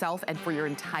for yourself and for your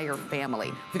entire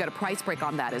family. We've got a price break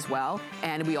on that as well,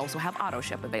 and we also have auto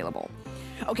ship available.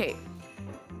 Okay,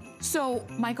 so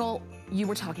Michael, you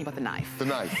were talking about the knife. The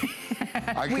knife.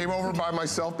 I came over by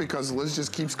myself because Liz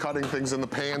just keeps cutting things in the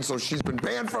pan, so she's been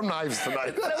banned from knives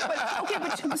tonight.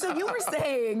 So you were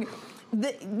saying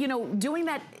that, you know, doing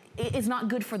that is not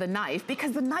good for the knife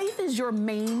because the knife is your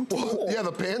main tool. Well, yeah,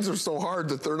 the pans are so hard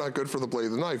that they're not good for the blade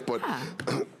of the knife, but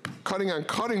cutting on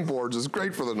cutting boards is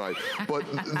great for the knife. But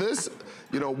this,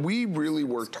 you know, we really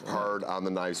worked hard on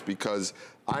the knives because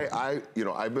you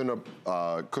know, I've been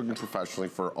cooking professionally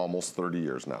for almost 30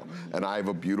 years now, and I have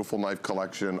a beautiful knife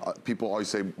collection. People always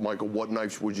say, Michael, what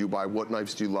knives would you buy? What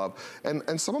knives do you love?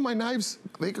 And some of my knives,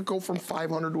 they could go from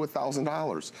 $500 to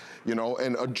 $1,000, you know,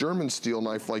 and a German steel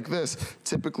knife like this,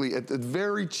 typically at the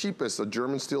very cheapest, a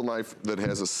German steel knife that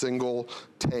has a single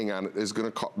tang on it is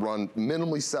gonna run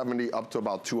minimally $70 up to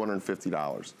about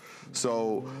 $250.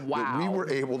 So we were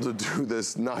able to do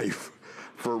this knife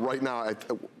for right now,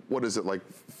 what is it, like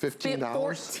 $15?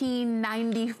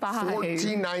 $14.95.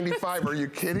 $14.95, are you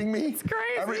kidding me? It's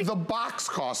crazy. The box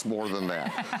costs more than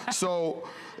that. So,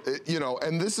 you know,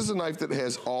 and this is a knife that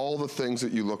has all the things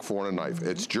that you look for in a knife.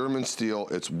 It's German steel,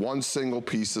 it's one single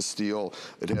piece of steel,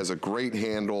 it has a great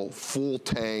handle, full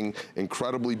tang,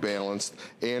 incredibly balanced,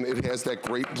 and it has that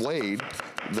great blade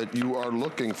that you are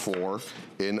looking for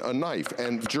in a knife.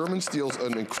 And German steel's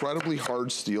an incredibly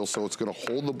hard steel, so it's gonna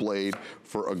hold the blade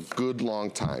for a good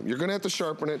long time. You're gonna have to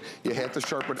sharpen it. You have to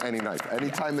sharpen any knife.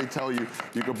 Anytime they tell you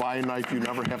you can buy a knife, you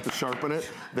never have to sharpen it,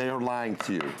 they are lying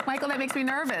to you. Michael, that makes me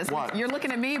nervous. What? You're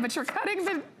looking at me, but you're cutting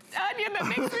the onion. That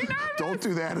makes me nervous. Don't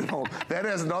do that at home. That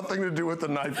has nothing to do with the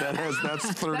knife. That's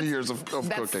 30 years of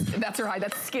cooking. That's right,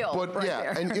 that's skill. But right yeah,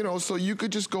 there. and you know, so you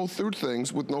could just go through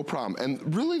things with no problem.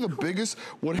 And really the biggest,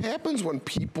 what happens when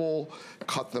people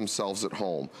cut themselves at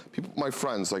home, people, my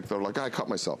friends, like they're like, I cut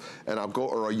myself, and I'll go,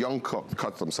 or a young cook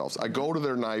cut themselves. I go to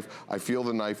their knife, I feel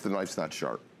the knife's not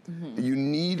sharp. You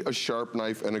need a sharp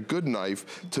knife and a good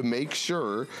knife to make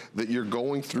sure that you're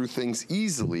going through things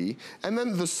easily, and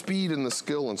then the speed and the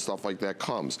skill and stuff like that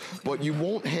comes. But you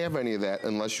won't have any of that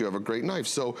unless you have a great knife.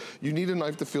 So you need a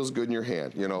knife that feels good in your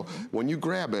hand. You know, when you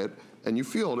grab it, and you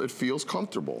feel it, it feels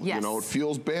comfortable. Yes. You know, it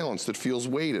feels balanced, it feels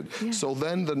weighted. Yeah. So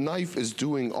then the knife is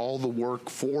doing all the work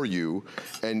for you,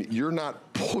 and you're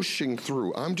not pushing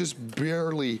through. I'm just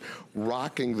barely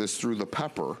rocking this through the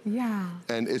pepper. Yeah.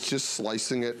 And it's just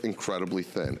slicing it incredibly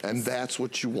thin, and that's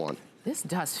what you want. This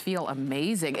does feel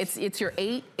amazing. It's your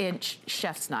 8-inch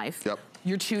chef's knife. Yep.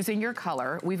 You're choosing your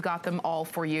color. We've got them all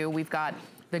for you. We've got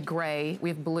the gray, we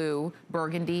have blue,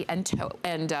 burgundy, and taupe.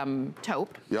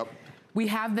 Yep. We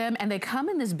have them, and they come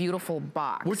in this beautiful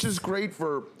box. Which is great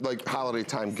for, like, holiday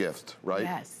time gift, right?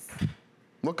 Yes.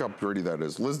 Look how pretty that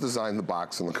is. Liz designed the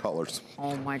box and the colors.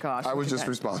 Oh my gosh. I was just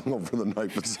responsible for the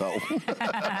knife itself.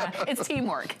 It's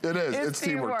teamwork. It is, it's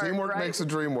teamwork. Teamwork right? makes the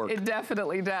dream work. It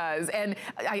definitely does. And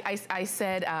I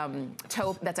said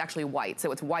taupe, that's actually white.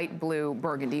 So it's white, blue,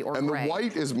 burgundy, or gray. And the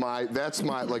white is that's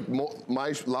my, like,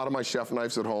 a lot of my chef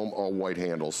knives at home are white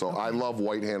handles. So I love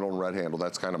white handle and red handle.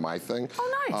 That's kind of my thing.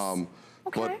 Oh, nice.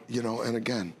 Okay. But, you know, and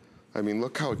again, I mean,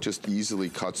 look how it just easily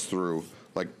cuts through.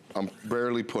 Like, I'm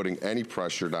barely putting any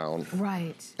pressure down.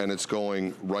 Right. And it's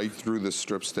going right through the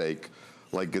strip steak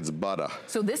like it's butter.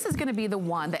 So this is gonna be the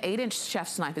one, the 8-inch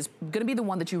chef's knife is gonna be the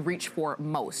one that you reach for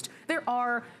most. There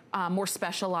are more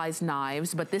specialized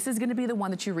knives, but this is gonna be the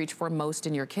one that you reach for most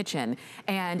in your kitchen.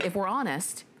 And if we're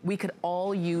honest, we could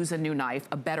all use a new knife,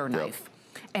 a better knife.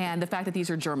 And the fact that these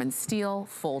are German steel,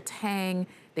 full tang,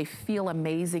 they feel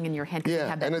amazing in your hand.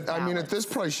 Yeah, and I mean, at this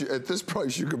price,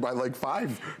 you could buy like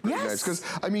 5 knives. Because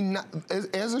I mean,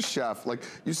 as a chef, like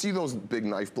you see those big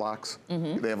knife blocks.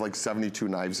 They have like 72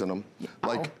 knives in them,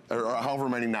 like or however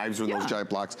many knives are in those giant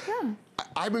blocks. Yeah.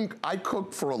 I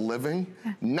cook for a living.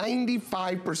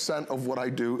 95% of what I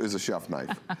do is a chef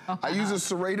knife. I use a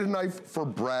serrated knife for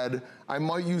bread. I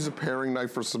might use a paring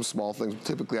knife for some small things.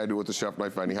 Typically, I do with the chef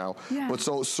knife anyhow. Yeah. But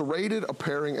so serrated, a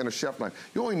paring, and a chef knife.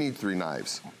 You only need 3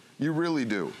 knives. You really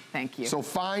do. Thank you. So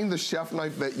find the chef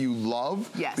knife that you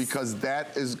love, because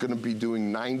that is gonna be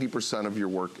doing 90% of your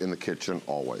work in the kitchen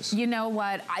always. You know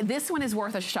what, this one is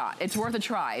worth a shot. It's worth a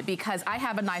try, because I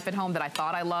have a knife at home that I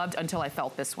thought I loved until I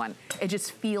felt this one. It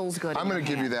just feels good. I'm gonna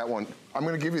give you that one. I'm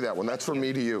gonna give you that one. That's from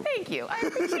me to you. Thank you, I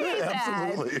appreciate that.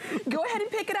 Absolutely. Go ahead and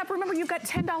pick it up. Remember, you've got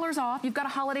 $10 off. You've got a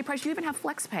holiday price. You even have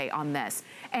flex pay on this.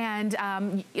 And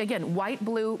again, white,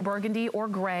 blue, burgundy, or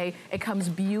gray. It comes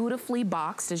beautifully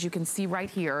boxed, as you can see right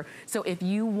here. So if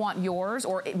you want yours,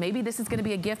 or maybe this is gonna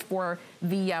be a gift for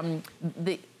the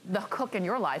cook in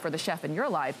your life or the chef in your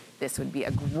life, this would be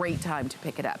a great time to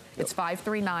pick it up. It's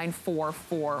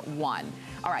 539441.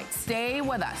 All right, stay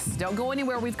with us. Don't go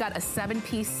anywhere. We've got a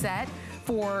 7-piece set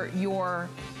for your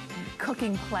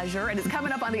cooking pleasure, and it's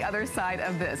coming up on the other side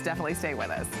of this. Definitely stay with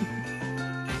us.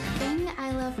 Thing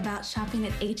I love about shopping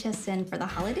at HSN for the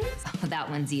holidays? Oh, that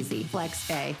one's easy.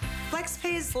 FlexPay.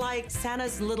 FlexPay is like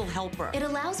Santa's little helper. It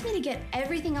allows me to get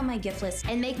everything on my gift list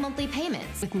and make monthly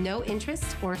payments With no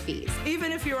interest or fees.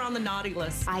 Even if you're on the naughty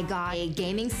list. I got a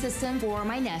gaming system for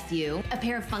my nephew, a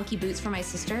pair of funky boots for my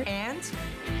sister, And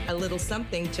a little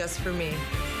something just for me.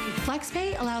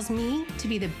 FlexPay allows me to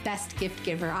be the best gift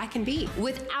giver I can be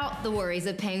without the worries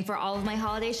of paying for all of my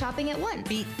holiday shopping at once.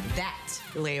 Beat that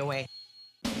layaway.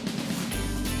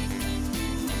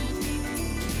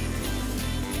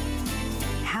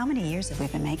 How many years have we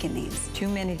been making these? Too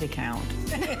many to count.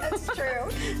 That's true.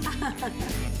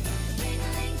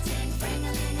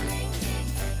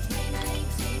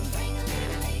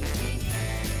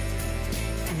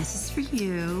 And this is for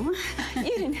you. You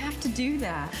didn't have to do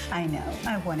that. I know,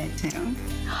 I wanted to.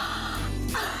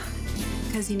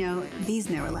 Because, you know, these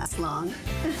never last long.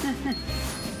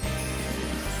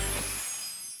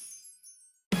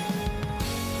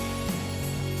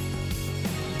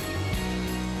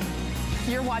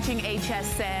 You're watching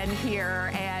HSN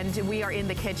here, and we are in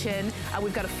the kitchen.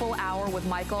 We've got a full hour with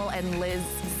Michael and Liz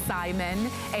Symon,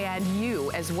 and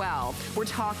you as well. We're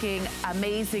talking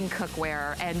amazing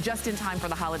cookware and just in time for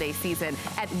the holiday season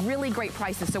at really great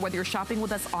prices. So whether you're shopping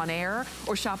with us on air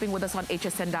or shopping with us on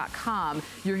hsn.com,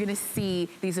 you're gonna see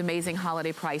these amazing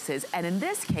holiday prices. And in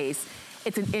this case,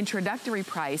 it's an introductory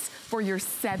price for your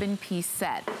 7-piece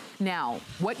set. Now,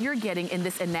 what you're getting in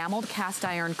this enameled cast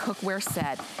iron cookware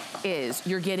set is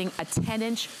you're getting a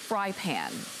 10-inch fry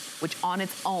pan, which on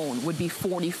its own would be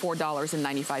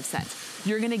 $44.95.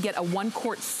 You're gonna get a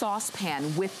 1-quart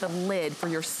saucepan with the lid for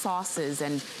your sauces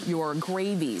and your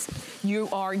gravies. You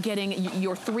are getting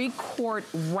your 3-quart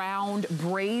round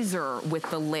brazier with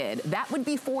the lid. That would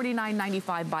be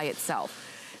 $49.95 by itself.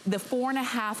 The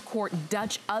 4.5-quart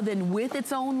Dutch oven with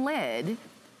its own lid,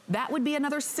 that would be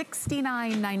another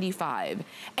 $69.95.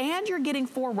 And you're getting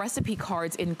 4 recipe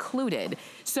cards included.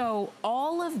 So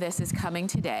all of this is coming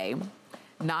today,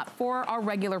 not for our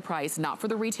regular price, not for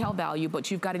the retail value, but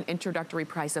you've got an introductory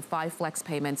price of 5 flex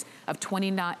payments of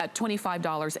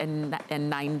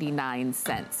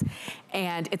 $25.99.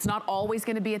 And it's not always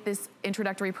gonna be at this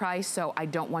introductory price, so I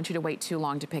don't want you to wait too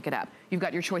long to pick it up. You've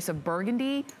got your choice of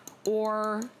burgundy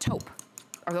or taupe.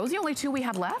 Are those the only 2 we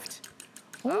have left?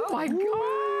 Oh my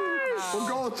gosh! We're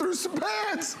going through some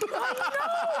pans. I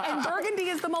know, and burgundy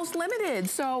is the most limited,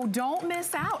 so don't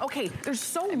miss out. Okay, there's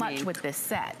so much with this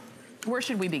set. Where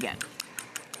should we begin?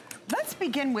 Let's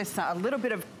begin with a little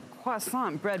bit of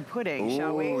croissant bread pudding,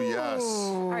 shall we? Oh, yes.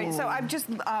 All right, so I've just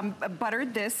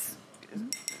buttered this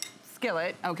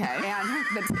skillet. Okay. And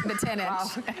the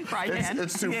 10-inch fry pan.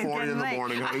 It's 2:40 in the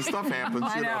morning, honey. Stuff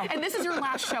happens, you know. And this is your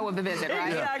last show of the visit, right?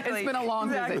 Exactly. It's been a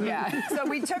long visit, yeah. So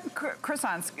we took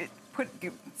croissants,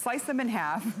 sliced them in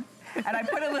half, and I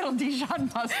put a little Dijon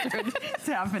mustard. It's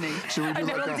happening. Should we do a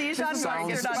like little Dijon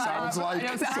mustard on top. Sounds like.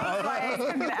 I'm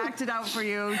going to act it out for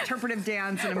you. Interpretive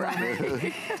dance in a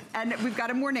moment. And we've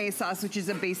got a Mornay sauce, which is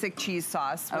a basic cheese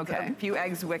sauce with a few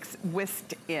eggs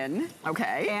whisked in.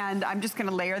 Okay. And I'm just going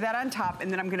to layer that on top, and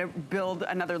then I'm going to build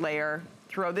another layer,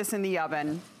 throw this in the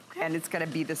oven. And it's gonna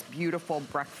be this beautiful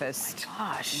breakfast. Oh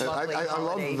my gosh. I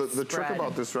love the trick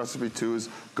about this recipe too is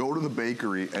go to the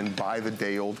bakery and buy the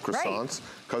day-old croissants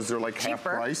because they're like half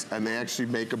price and they actually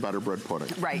make a better bread pudding.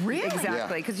 Right, really?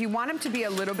 Exactly, because you want them to be a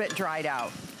little bit dried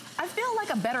out. I feel like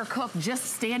a better cook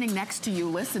just standing next to you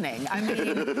listening. I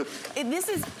mean, this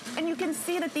is, and you can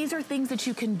see that these are things that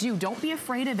you can do. Don't be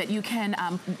afraid of it. You can,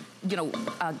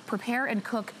 prepare and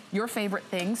cook your favorite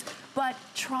things, but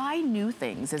try new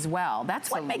things as well.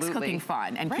 That's what makes cooking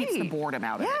fun and keeps the boredom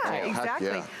out of it. Yeah,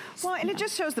 exactly. Well, and it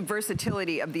just shows the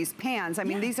versatility of these pans. I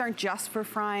mean, these aren't just for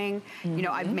frying. You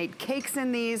know, I've made cakes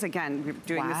in these. Again, we're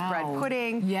doing this bread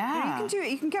pudding. Yeah.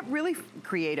 You can get really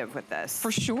creative with this.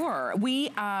 For sure.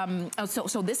 We,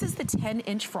 so this is the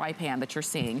 10-inch fry pan that you're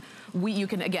seeing. You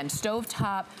can, again,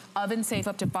 stovetop, oven safe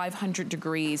up to 500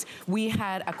 degrees. We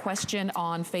had a question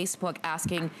on Facebook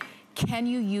asking, can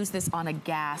you use this on a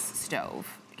gas stove?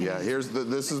 Yeah,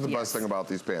 this is the best thing about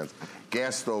these pans.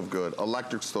 Gas stove good,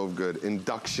 electric stove good,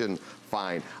 induction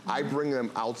fine. I bring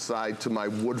them outside to my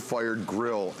wood-fired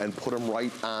grill and put them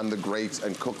right on the grates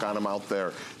and cook on them out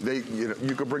there.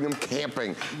 You could bring them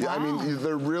camping. I mean,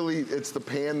 they're really, it's the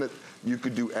pan that you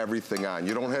could do everything on.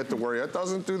 You don't have to worry, it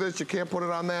doesn't do this, you can't put it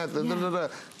on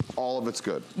that. All of it's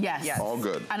good. Yes. All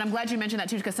good. And I'm glad you mentioned that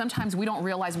too, because sometimes we don't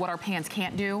realize what our pans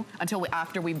can't do until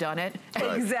after we've done it.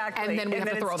 Right. Exactly. And then we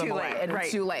have to throw them away, and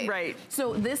it's too late. Right.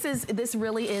 So this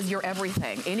really is your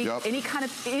everything.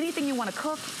 Anything you want to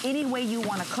cook, any way way you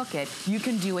want to cook it, you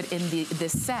can do it in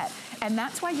this set. And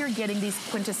that's why you're getting these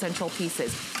quintessential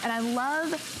pieces. And I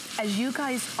love, as you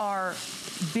guys are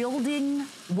building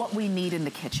what we need in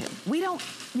the kitchen. We don't,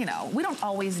 you know, we don't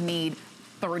always need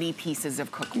 30 pieces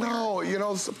of cookware. No, you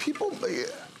know, so people,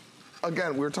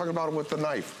 again, we were talking about it with the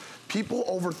knife. People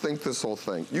overthink this whole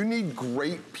thing. You need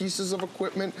great pieces of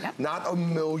equipment, not a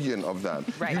million of them.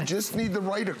 Right. You just need the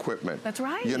right equipment. That's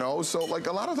right. You know, so like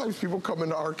a lot of times people come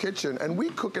into our kitchen and we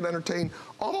cook and entertain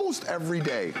almost every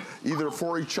day, either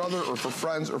for each other or for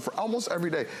friends or for almost every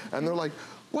day. And they're like,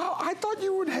 wow, I thought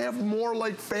you would have more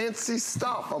like fancy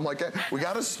stuff. I'm like, we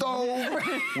got a stove,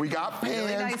 we got pans,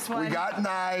 really nice we got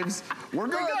knives. We're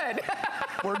good. We're good.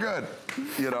 We're good,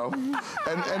 you know?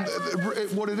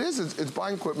 And what it is, it's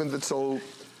buying equipment that's so,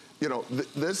 you know,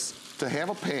 this, to have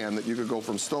a pan that you could go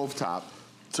from stovetop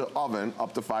to oven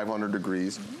up to 500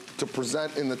 degrees to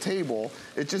present in the table,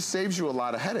 it just saves you a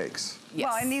lot of headaches. Yes.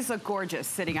 Well, and these look gorgeous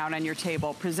sitting out on your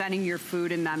table, presenting your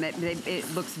food in them.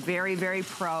 It looks very, very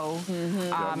pro.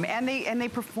 And they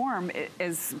perform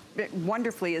as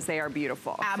wonderfully as they are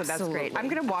beautiful. Absolutely. So that's great. I'm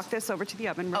going to walk this over to the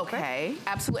oven real quick.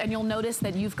 Absolutely. And you'll notice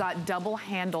that you've got double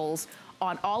handles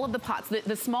on all of the pots.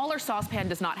 The smaller saucepan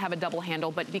does not have a double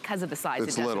handle, but because of the size, it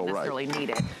doesn't necessarily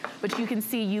need it. But you can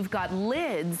see you've got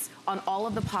lids on all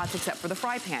of the pots except for the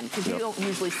fry pan, because you don't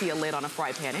usually see a lid on a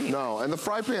fry pan anyway. No, and the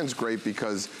fry pan's great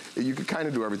because you can kind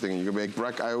of do everything. You can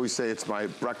make, I always say it's my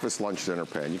breakfast, lunch, dinner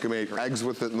pan. You can make eggs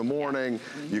with it in the morning.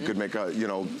 You could make a, you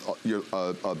know,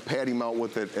 a patty melt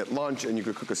with it at lunch, and you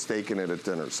could cook a steak in it at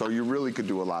dinner. So you really could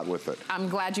do a lot with it. I'm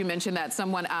glad you mentioned that.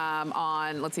 Someone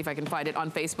on, let's see if I can find it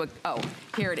on Facebook. Oh,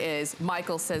 here it is.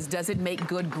 Michael says, does it make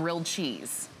good grilled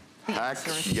cheese? Heck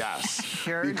yes.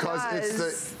 Sure because does.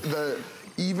 It's the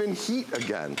even heat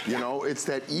again, you know, it's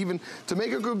that even, to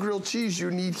make a good grilled cheese,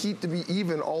 you need heat to be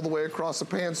even all the way across the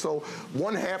pan, so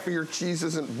one half of your cheese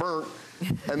isn't burnt,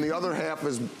 and the other half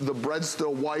is the bread's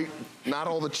still white, not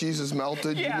all the cheese is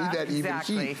melted. You need that even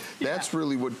heat. That's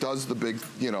really what does the big,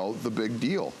 you know, the big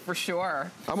deal. For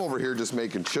sure. I'm over here just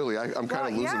making chili. I'm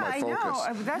kind of losing my focus.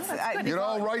 I know. That's you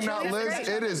know, right now, Liz,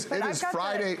 it is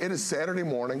Friday, it is Saturday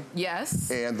morning.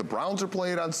 Yes. And the Browns are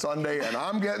playing on Sunday, and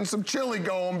I'm getting some chili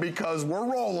going because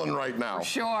we're rolling right now. For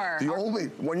sure.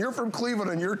 When you're from Cleveland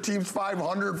and your team's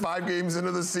 500, 5 games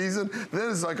into the season, this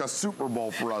is like a Super Bowl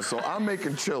for us, so I'm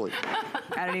making chili.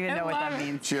 I don't even know what that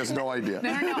means. She has no idea.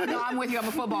 No, I'm with you. I'm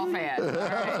a football fan.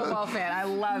 Football fan. I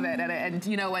love it. And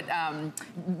you know what?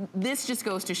 This just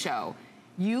goes to show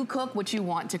you cook what you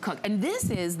want to cook. And this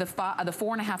is the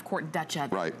 4.5 quart Dutch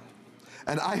oven. Right.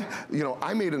 And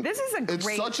I made this is a great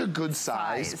it's such a good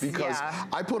size because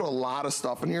I put a lot of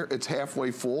stuff in here. It's halfway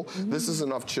full. This is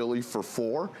enough chili for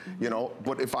 4, you know,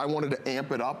 but if I wanted to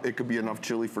amp it up, it could be enough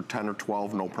chili for 10 or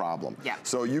 12, no problem. Yeah.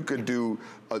 So you could do,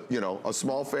 you know, a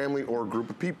small family or a group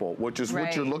of people, which is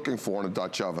what you're looking for in a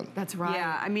Dutch oven. That's right.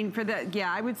 Yeah, I mean,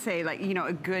 I would say, like, you know,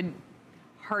 a good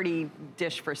hearty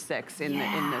dish for 6 in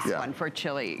this one for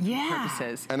chili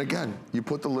purposes. And again, you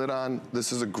put the lid on.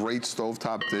 This is a great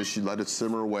stovetop dish. You let it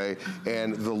simmer away.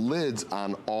 And the lids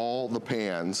on all the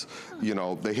pans, you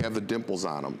know, they have the dimples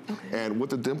on them. And what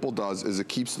the dimple does is it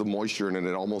keeps the moisture in it and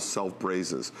it almost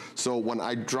self-braises. So when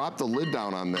I drop the lid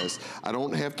down on this, I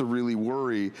don't have to really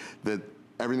worry that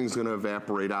everything's gonna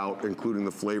evaporate out, including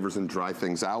the flavors, and dry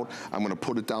things out. I'm gonna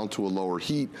put it down to a lower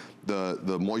heat.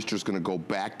 The moisture's gonna go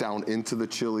back down into the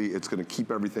chili. It's gonna keep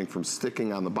everything from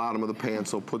sticking on the bottom of the pan,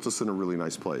 so it puts us in a really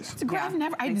nice place.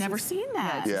 I've never seen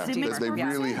that. Yeah, they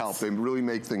really help. They really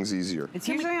make things easier. It's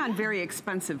usually on very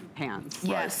expensive pans.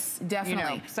 Yes,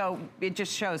 definitely. You know, so it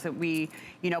just shows that we,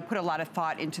 you know, put a lot of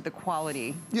thought into the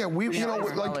quality. Yeah,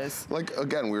 like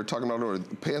again, we were talking about earlier,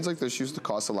 pans like this used to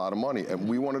cost a lot of money, and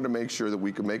we wanted to make sure that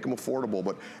we could make them affordable,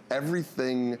 but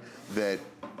everything that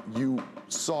you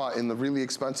saw in the really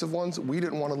expensive ones, we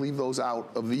didn't want to leave those out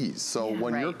of these. So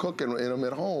when you're cooking in them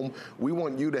at home, we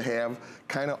want you to have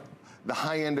kind of the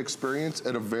high-end experience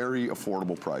at a very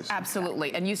affordable price.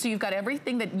 Absolutely. And so you've got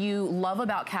everything that you love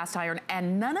about cast iron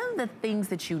and none of the things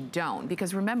that you don't.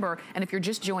 Because remember, and if you're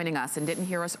just joining us and didn't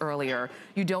hear us earlier,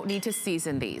 you don't need to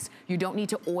season these. You don't need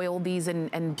to oil these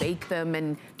and bake them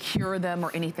and cure them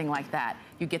or anything like that.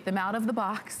 You get them out of the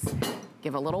box,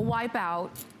 give a little wipe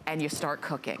out, and you start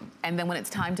cooking. And then when it's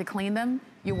time to clean them,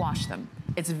 you wash them.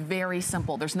 It's very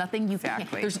simple. There's nothing you can't,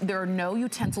 there are no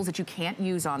utensils that you can't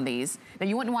use on these. Now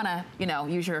you wouldn't want to, you know,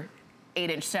 use your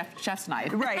 8-inch chef's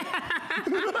knife. Right.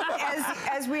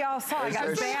 as we all saw, I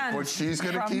got banned. But she's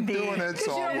going to keep doing it,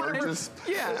 so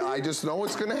I just know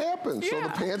it's going to happen. So the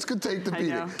pants can take the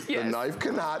beating. The knife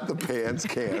cannot, the pants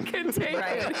can. Can take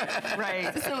it.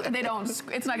 Right. So they don't,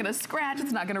 it's not going to scratch,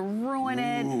 it's not going to ruin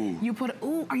it. You put,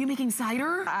 are you making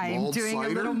cider? I'm doing a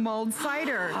little mulled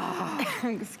cider.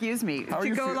 Excuse me. To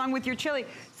go along with your chili.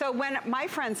 So when my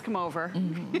friends come over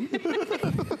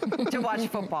to watch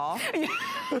football,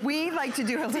 we like to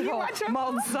do a little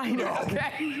mulled cider.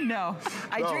 No.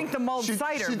 I drink the mulled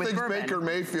cider with bourbon. She thinks Baker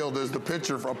Mayfield is a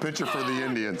pitcher for the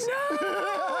Indians. No.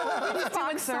 He's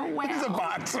doing so well. He's a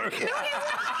boxer.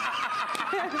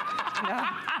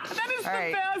 That is the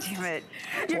best. Damn it.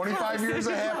 25 years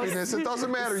of happiness. It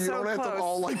doesn't matter. You don't have to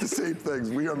all like the same things.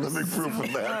 We are living proof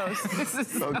of that.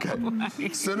 Okay.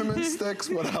 Cinnamon sticks.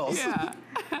 What else? Yeah.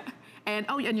 And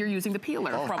and you're using the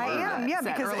peeler from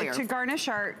because earlier. to garnish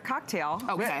our cocktail.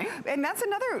 Okay. And that's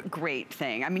another great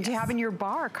thing. I mean, to have in your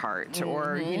bar cart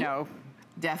or, you know,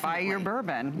 buy your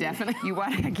bourbon. Definitely. You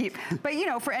want to keep, but you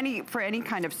know, for any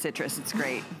kind of citrus, it's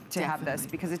great to have this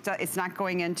because it's not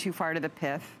going in too far to the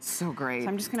pith. So great. So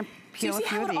I'm just going to peel a few of these. You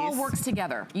see how it all works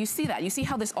together. You see that. You see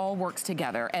how this all works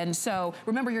together. And so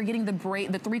remember, you're getting the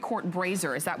 3-quart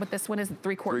brazier. Is that what this one is? The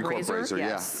 3-quart brazier?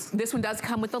 Yes. This one does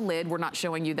come with the lid. We're not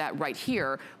showing you that right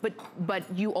here. But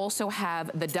you also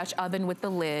have the Dutch oven with the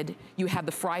lid. You have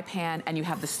the fry pan and you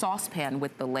have the saucepan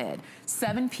with the lid.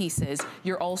 7 pieces.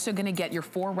 You're also going to get your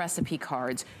 4 recipe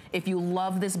cards. If you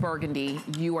love this burgundy,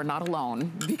 you are not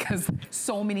alone because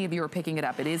so many of you are picking it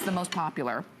up. It is the most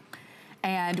popular.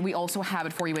 And we also have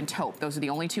it for you in taupe. Those are the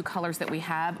only 2 colors that we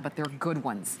have, but they're good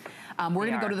ones. We're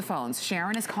gonna go to the phones.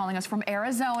 Sharon is calling us from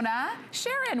Arizona.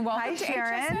 Sharon, welcome to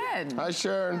HSN. Hi,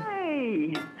 Sharon.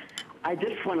 Hi. I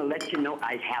just want to let you know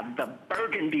I have the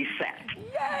burgundy set.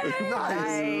 Yay! Nice.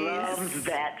 I love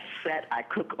that set. I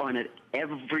cook on it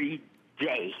every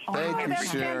day. Thank you,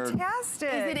 Sharon.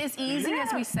 Fantastic. Is it as easy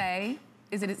as we say?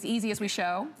 Is it as easy as we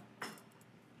show?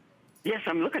 Yes,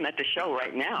 I'm looking at the show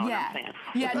right now. Yeah. And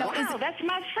I'm saying, wow, that's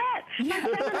my set. Yeah.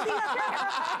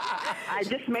 I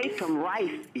just made some rice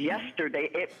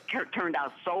yesterday. It turned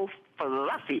out so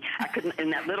fluffy. I couldn't in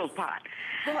that little pot.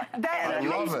 Well, that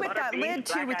makes with that lid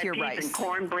too with your rice. And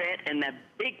cornbread in that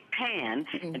big pan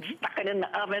and stuck it in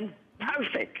the oven.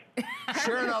 Perfect.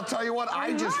 Sharon, I'll tell you what,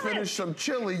 I just finished some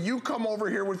chili. You come over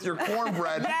here with your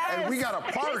cornbread, and we got a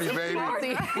party,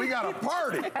 baby. We got a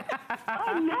party.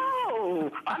 Oh,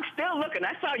 no. I'm still looking.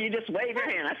 I saw you just wave your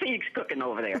hand. I see you cooking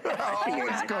over there.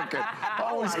 Always cooking.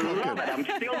 Always cooking. I love it. I'm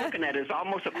still looking at it. It's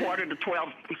almost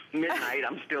 11:45 midnight.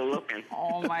 I'm still looking.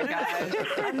 Oh, my gosh.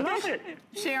 I love it.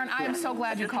 Sharon, I am so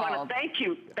glad you called. I want to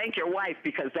thank your wife,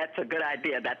 because that's a good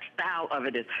idea. That style of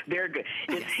it is very good.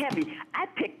 It's heavy. I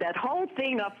picked that whole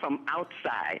thing up from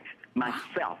outside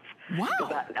myself. Wow.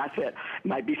 I said,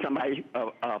 might be somebody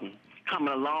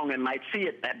coming along and might see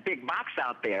it, that big box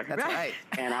out there. That's right.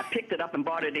 And I picked it up and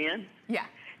bought it in. Yeah.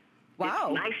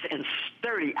 Wow. It's nice and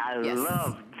sturdy. I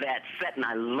love that set, and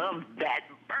I love that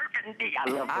burgundy. I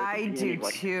love burgundy. I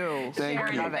do too.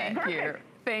 Thank you. Thank you.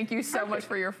 Thank you so much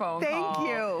for your phone call. Thank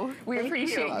you. We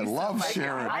appreciate you. I love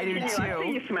Sharon. I do too. I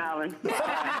see you smiling.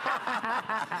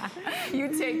 You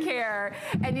take care.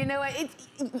 And you know what?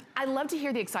 I love to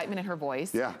hear the excitement in her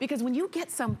voice. Yeah. Because when you get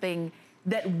something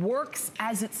that works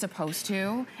as it's supposed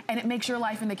to, and it makes your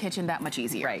life in the kitchen that much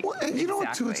easier. Right. Well, and you know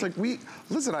what, too? It's like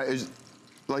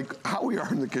like how we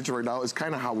are in the kitchen right now is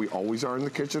kind of how we always are in the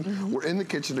kitchen. We're in the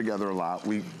kitchen together a lot.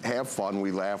 We have fun,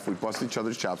 we laugh, we bust each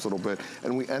other's chops a little bit,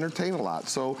 and we entertain a lot.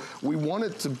 So we want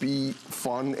it to be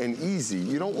fun and easy.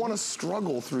 You don't want to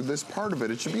struggle through this part of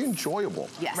it. It should be enjoyable.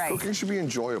 Yes. Right. Cooking should be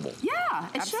enjoyable. Yeah,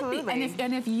 it Absolutely. should be.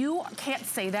 And if you can't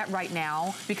say that right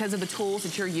now because of the tools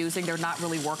that you're using, they're not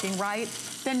really working right,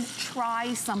 then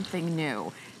try something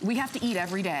new. We have to eat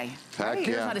every day. Heck There's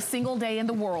yeah. not a single day in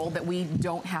the world that we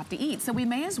don't have to eat. So we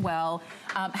may as well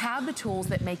have the tools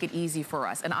that make it easy for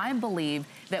us. And I believe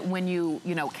that when you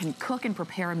can cook and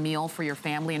prepare a meal for your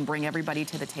family and bring everybody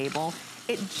to the table,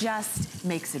 it just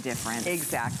makes a difference.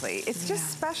 Exactly. It's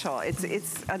just special. It's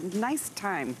a nice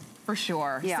time. For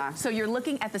sure. Yeah. So you're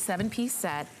looking at the 7-piece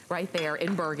set right there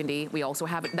in burgundy. We also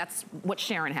have it, that's what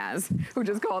Sharon has, who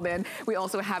just called in. We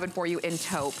also have it for you in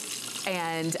taupe.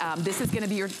 And this is gonna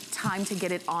be your time to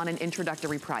get it on an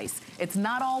introductory price. It's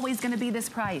not always gonna be this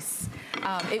price.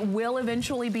 It will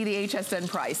eventually be the HSN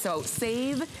price. So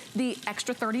save the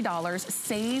extra $30,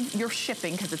 save your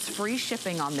shipping, because it's free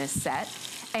shipping on this set.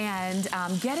 And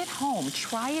get it home,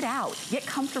 try it out, get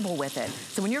comfortable with it.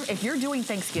 So if you're doing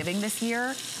Thanksgiving this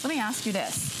year, let me ask you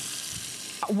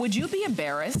this. Would you be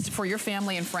embarrassed for your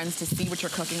family and friends to see what you're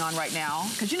cooking on right now?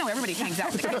 Because you know everybody hangs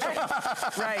out in the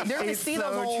kitchen. Right. They're going to see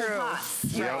those old pots,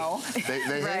 you know.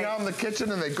 They hang out in the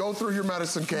kitchen and they go through your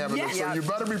medicine cabinet, so you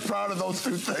better be proud of those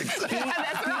two things. Yeah,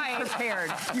 that's right.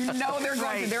 Prepared. You know they're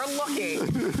going to. They're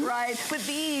looking, right? But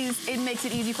these, it makes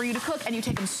it easy for you to cook, and you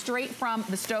take them straight from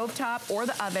the stovetop or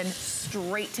the oven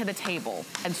straight to the table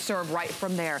and serve right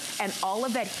from there. And all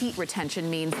of that heat retention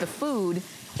means the food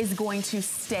is going to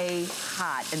stay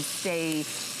hot and stay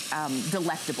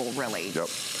delectable, really. Yep,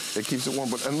 it keeps it warm.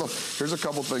 But and look, here's a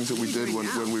couple things that we did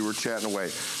when we were chatting away.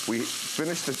 We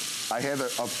finished it. I had a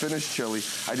finished chili.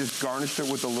 I just garnished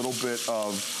it with a little bit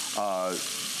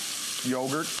of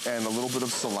yogurt and a little bit of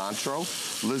cilantro.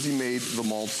 Lizzie made the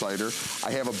mulled cider.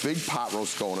 I have a big pot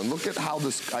roast going, and look at how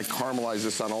I caramelized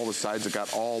this on all the sides. It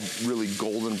got all really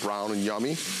golden brown and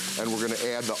yummy. And we're gonna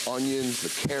add the onions,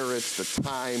 the carrots, the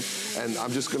thyme, and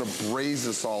I'm just gonna braise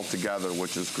this all together,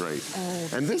 which is great.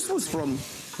 And this was from,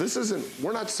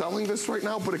 we're not selling this right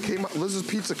now, but it came out, Liz's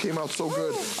pizza came out so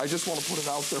good. I just want to put it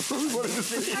out there for everybody to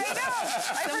see. I know.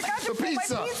 I forgot to put my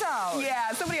pizza out.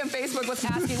 Yeah, somebody on Facebook was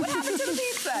asking, what happened to the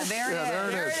pizza? There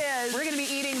it is. We're going to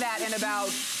be eating that in about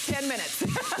 10 minutes.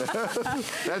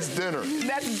 That's dinner.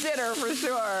 That's dinner for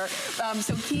sure.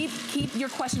 So keep your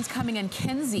questions coming in.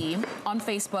 Kenzie on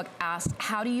Facebook asked,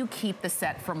 how do you keep the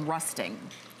set from rusting?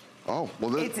 Oh,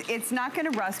 well, it's not going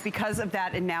to rust because of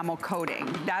that enamel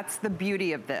coating. That's the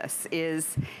beauty of this,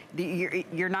 is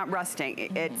you're not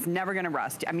rusting. It's never going to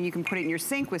rust. I mean, you can put it in your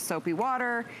sink with soapy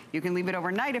water. You can leave it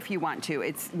overnight if you want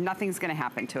to. Nothing's going to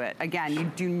happen to it. Again,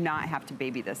 you do not have to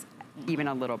baby this even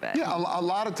a little bit. Yeah, a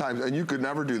lot of times, and you could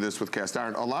never do this with cast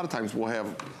iron, a lot of times we'll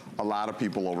have a lot of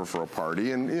people over for a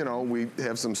party, and you know, we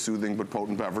have some soothing but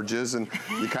potent beverages, and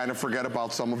you kind of forget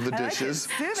about some of the dishes,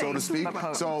 so to speak.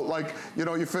 So like, you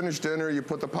know, you finish dinner, you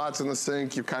put the pots in the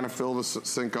sink, you kind of fill the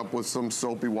sink up with some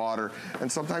soapy water,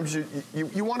 and sometimes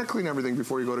you want to clean everything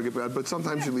before you go to bed, but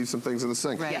sometimes you leave some things in the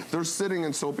sink. Right. They're sitting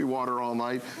in soapy water all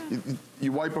night.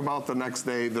 You wipe them out the next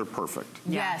day, they're perfect.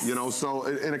 Yes. You know, so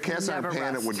in a cast iron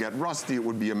pan, it would get rusty, it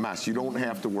would be a mess. You don't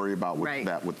have to worry about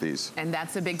that with these. And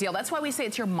that's a big deal. That's why we say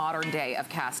it's your modern day of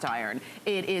cast iron.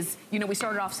 It is, you know, we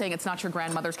started off saying it's not your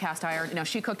grandmother's cast iron. You know,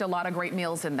 she cooked a lot of great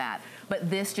meals in that. But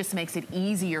this just makes it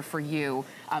easier for you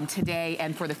today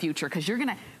and for the future, because you're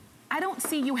gonna, I don't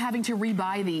see you having to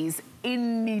rebuy these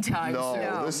anytime soon.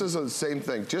 No, this is the same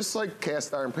thing. Just like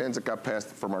cast iron pans that got passed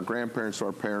from our grandparents to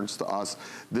our parents to us,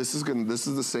 this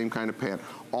is the same kind of pan.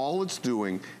 All it's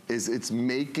doing is it's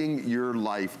making your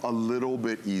life a little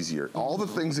bit easier. All the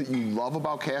things that you love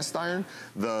about cast iron,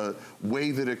 the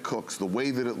way that it cooks, the way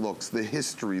that it looks, the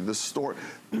history, the story,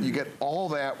 you get all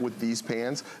that with these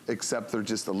pans, except they're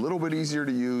just a little bit easier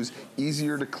to use,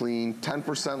 easier to clean,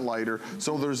 10% lighter.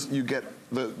 So you get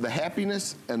the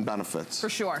happiness and benefits. For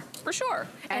sure, for sure.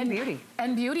 And beauty.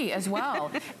 And beauty as well.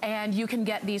 And you can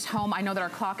get these home. I know that our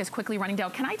clock is quickly running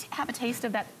down. Can I have a taste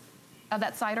of that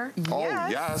cider? Oh,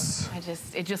 yes.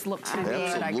 It just looked too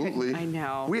good. Absolutely. I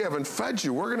know. We haven't fed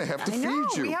you. We're going to have to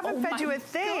feed you. We haven't fed you a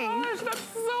thing. Gosh, that's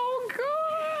so good.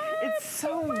 It's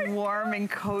so warm and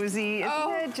cozy.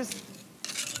 Isn't it just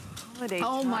holiday time?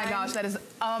 Oh my gosh, that is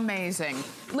amazing.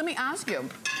 Let me ask you,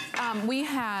 we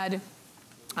had,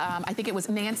 I think it was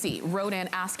Nancy wrote in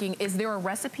asking, is there a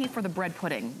recipe for the bread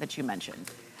pudding that you mentioned?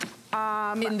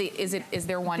 Is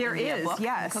there one in the book?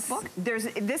 Yes. In the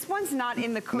cookbook? This one's not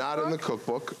in the cookbook. Not in the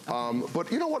cookbook.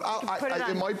 But you know what?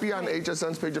 It might be on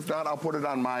HSN's page. If not, I'll put it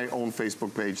on my own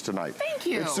Facebook page tonight. Thank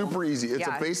you. It's super easy. It's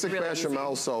a basic really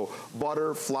bechamel, so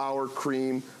butter, flour,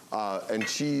 cream, and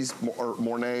cheese, or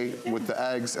Mornay with the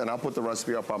eggs, and I'll put the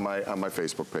recipe up on my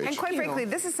Facebook page. And quite frankly,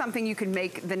 this is something you can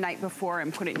make the night before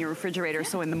and put it in your refrigerator,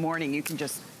 so in the morning you can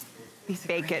just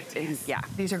bake it.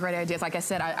 These are great ideas. Like I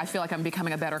said, I feel like I'm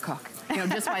becoming a better cook. You know,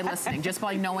 just by listening, just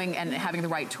by knowing and having the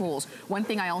right tools. One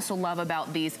thing I also love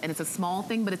about these, and it's a small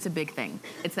thing, but it's a big thing.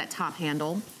 It's that top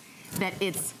handle, that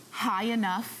it's high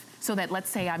enough so that, let's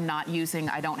say I'm not using,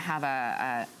 I don't have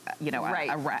a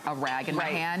rag in my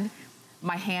hand.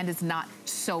 My hand is not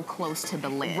so close to the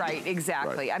lid. Right,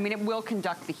 exactly. Right. I mean, it will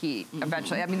conduct the heat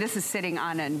eventually. I mean, this is sitting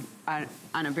on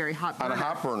a very hot burner. On a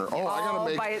hot burner. Oh, I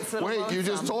gotta make. Wait, you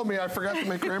just told me I forgot to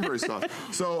make cranberry sauce.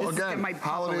 So again,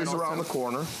 holidays around the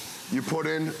corner. You put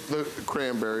in the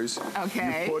cranberries.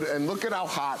 Okay. And look at how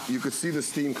hot. You could see the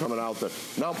steam coming out there.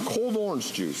 Now, cold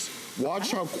orange juice.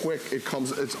 Watch how quick it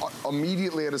comes. It's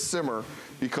immediately at a simmer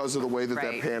because of the way that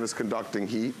that pan is conducting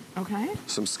heat. Okay.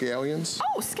 Some scallions.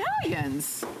 Oh,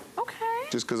 scallions. Okay.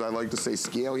 Just because I like to say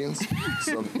scallions.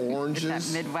 Some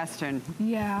oranges. That Midwestern.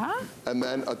 Yeah. And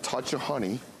then a touch of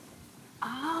honey.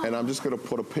 Oh. And I'm just gonna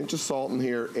put a pinch of salt in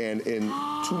here, and in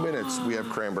 2 minutes, we have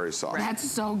cranberry sauce. That's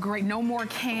so great. No more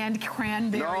canned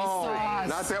cranberry sauce.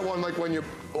 Not that one like when you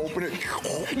open it.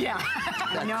 Yeah.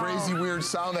 That crazy weird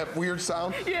sound,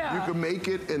 Yeah. You can make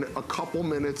it in a couple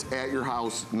minutes at your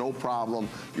house, no problem.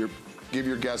 Give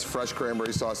your guests fresh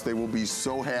cranberry sauce. They will be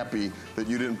so happy that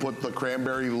you didn't put the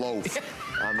cranberry loaf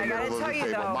on the middle of the table.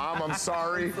 Though, Mom, I'm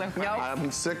sorry. I'm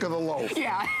sick of the loaf.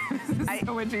 Yeah, this is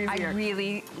so much easier. I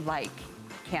really like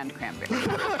canned cranberry.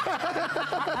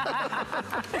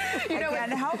 You know, I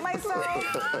can't help myself.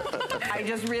 I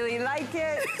just really like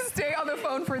it. Stay on the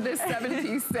phone for this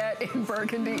 7-piece set in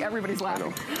burgundy. Everybody's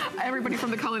laughing. Everybody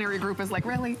from the culinary group is like,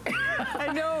 really?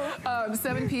 I know.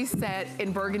 7-piece set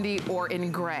in burgundy or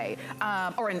in gray,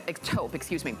 or in taupe,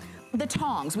 excuse me. The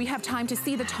tongs, we have time to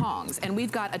see the tongs, and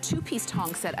we've got a 2-piece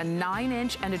tong set, a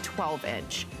 9-inch and a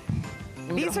 12-inch.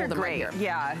 These are great,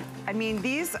 yeah. I mean,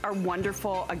 these are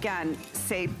wonderful, again,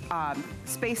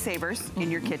 space savers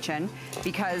in your kitchen,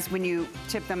 because when you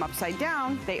tip them upside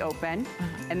down, they open,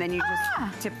 and then you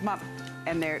just tip them up,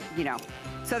 and they're, you know,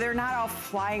 so they're not all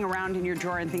flying around in your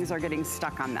drawer and things are getting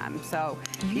stuck on them. So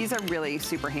these are really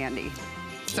super handy.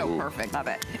 So perfect. Love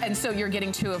it. And so you're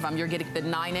getting 2 of them. You're getting the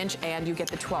 9-inch and you get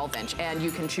the 12-inch, and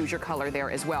you can choose your color there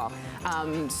as well.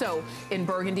 So in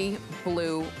burgundy,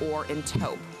 blue, or in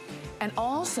taupe. And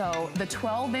also the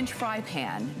 12-inch fry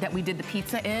pan that we did the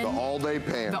pizza in. The all-day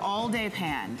pan. The all-day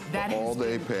pan. That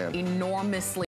all-day pan. Enormously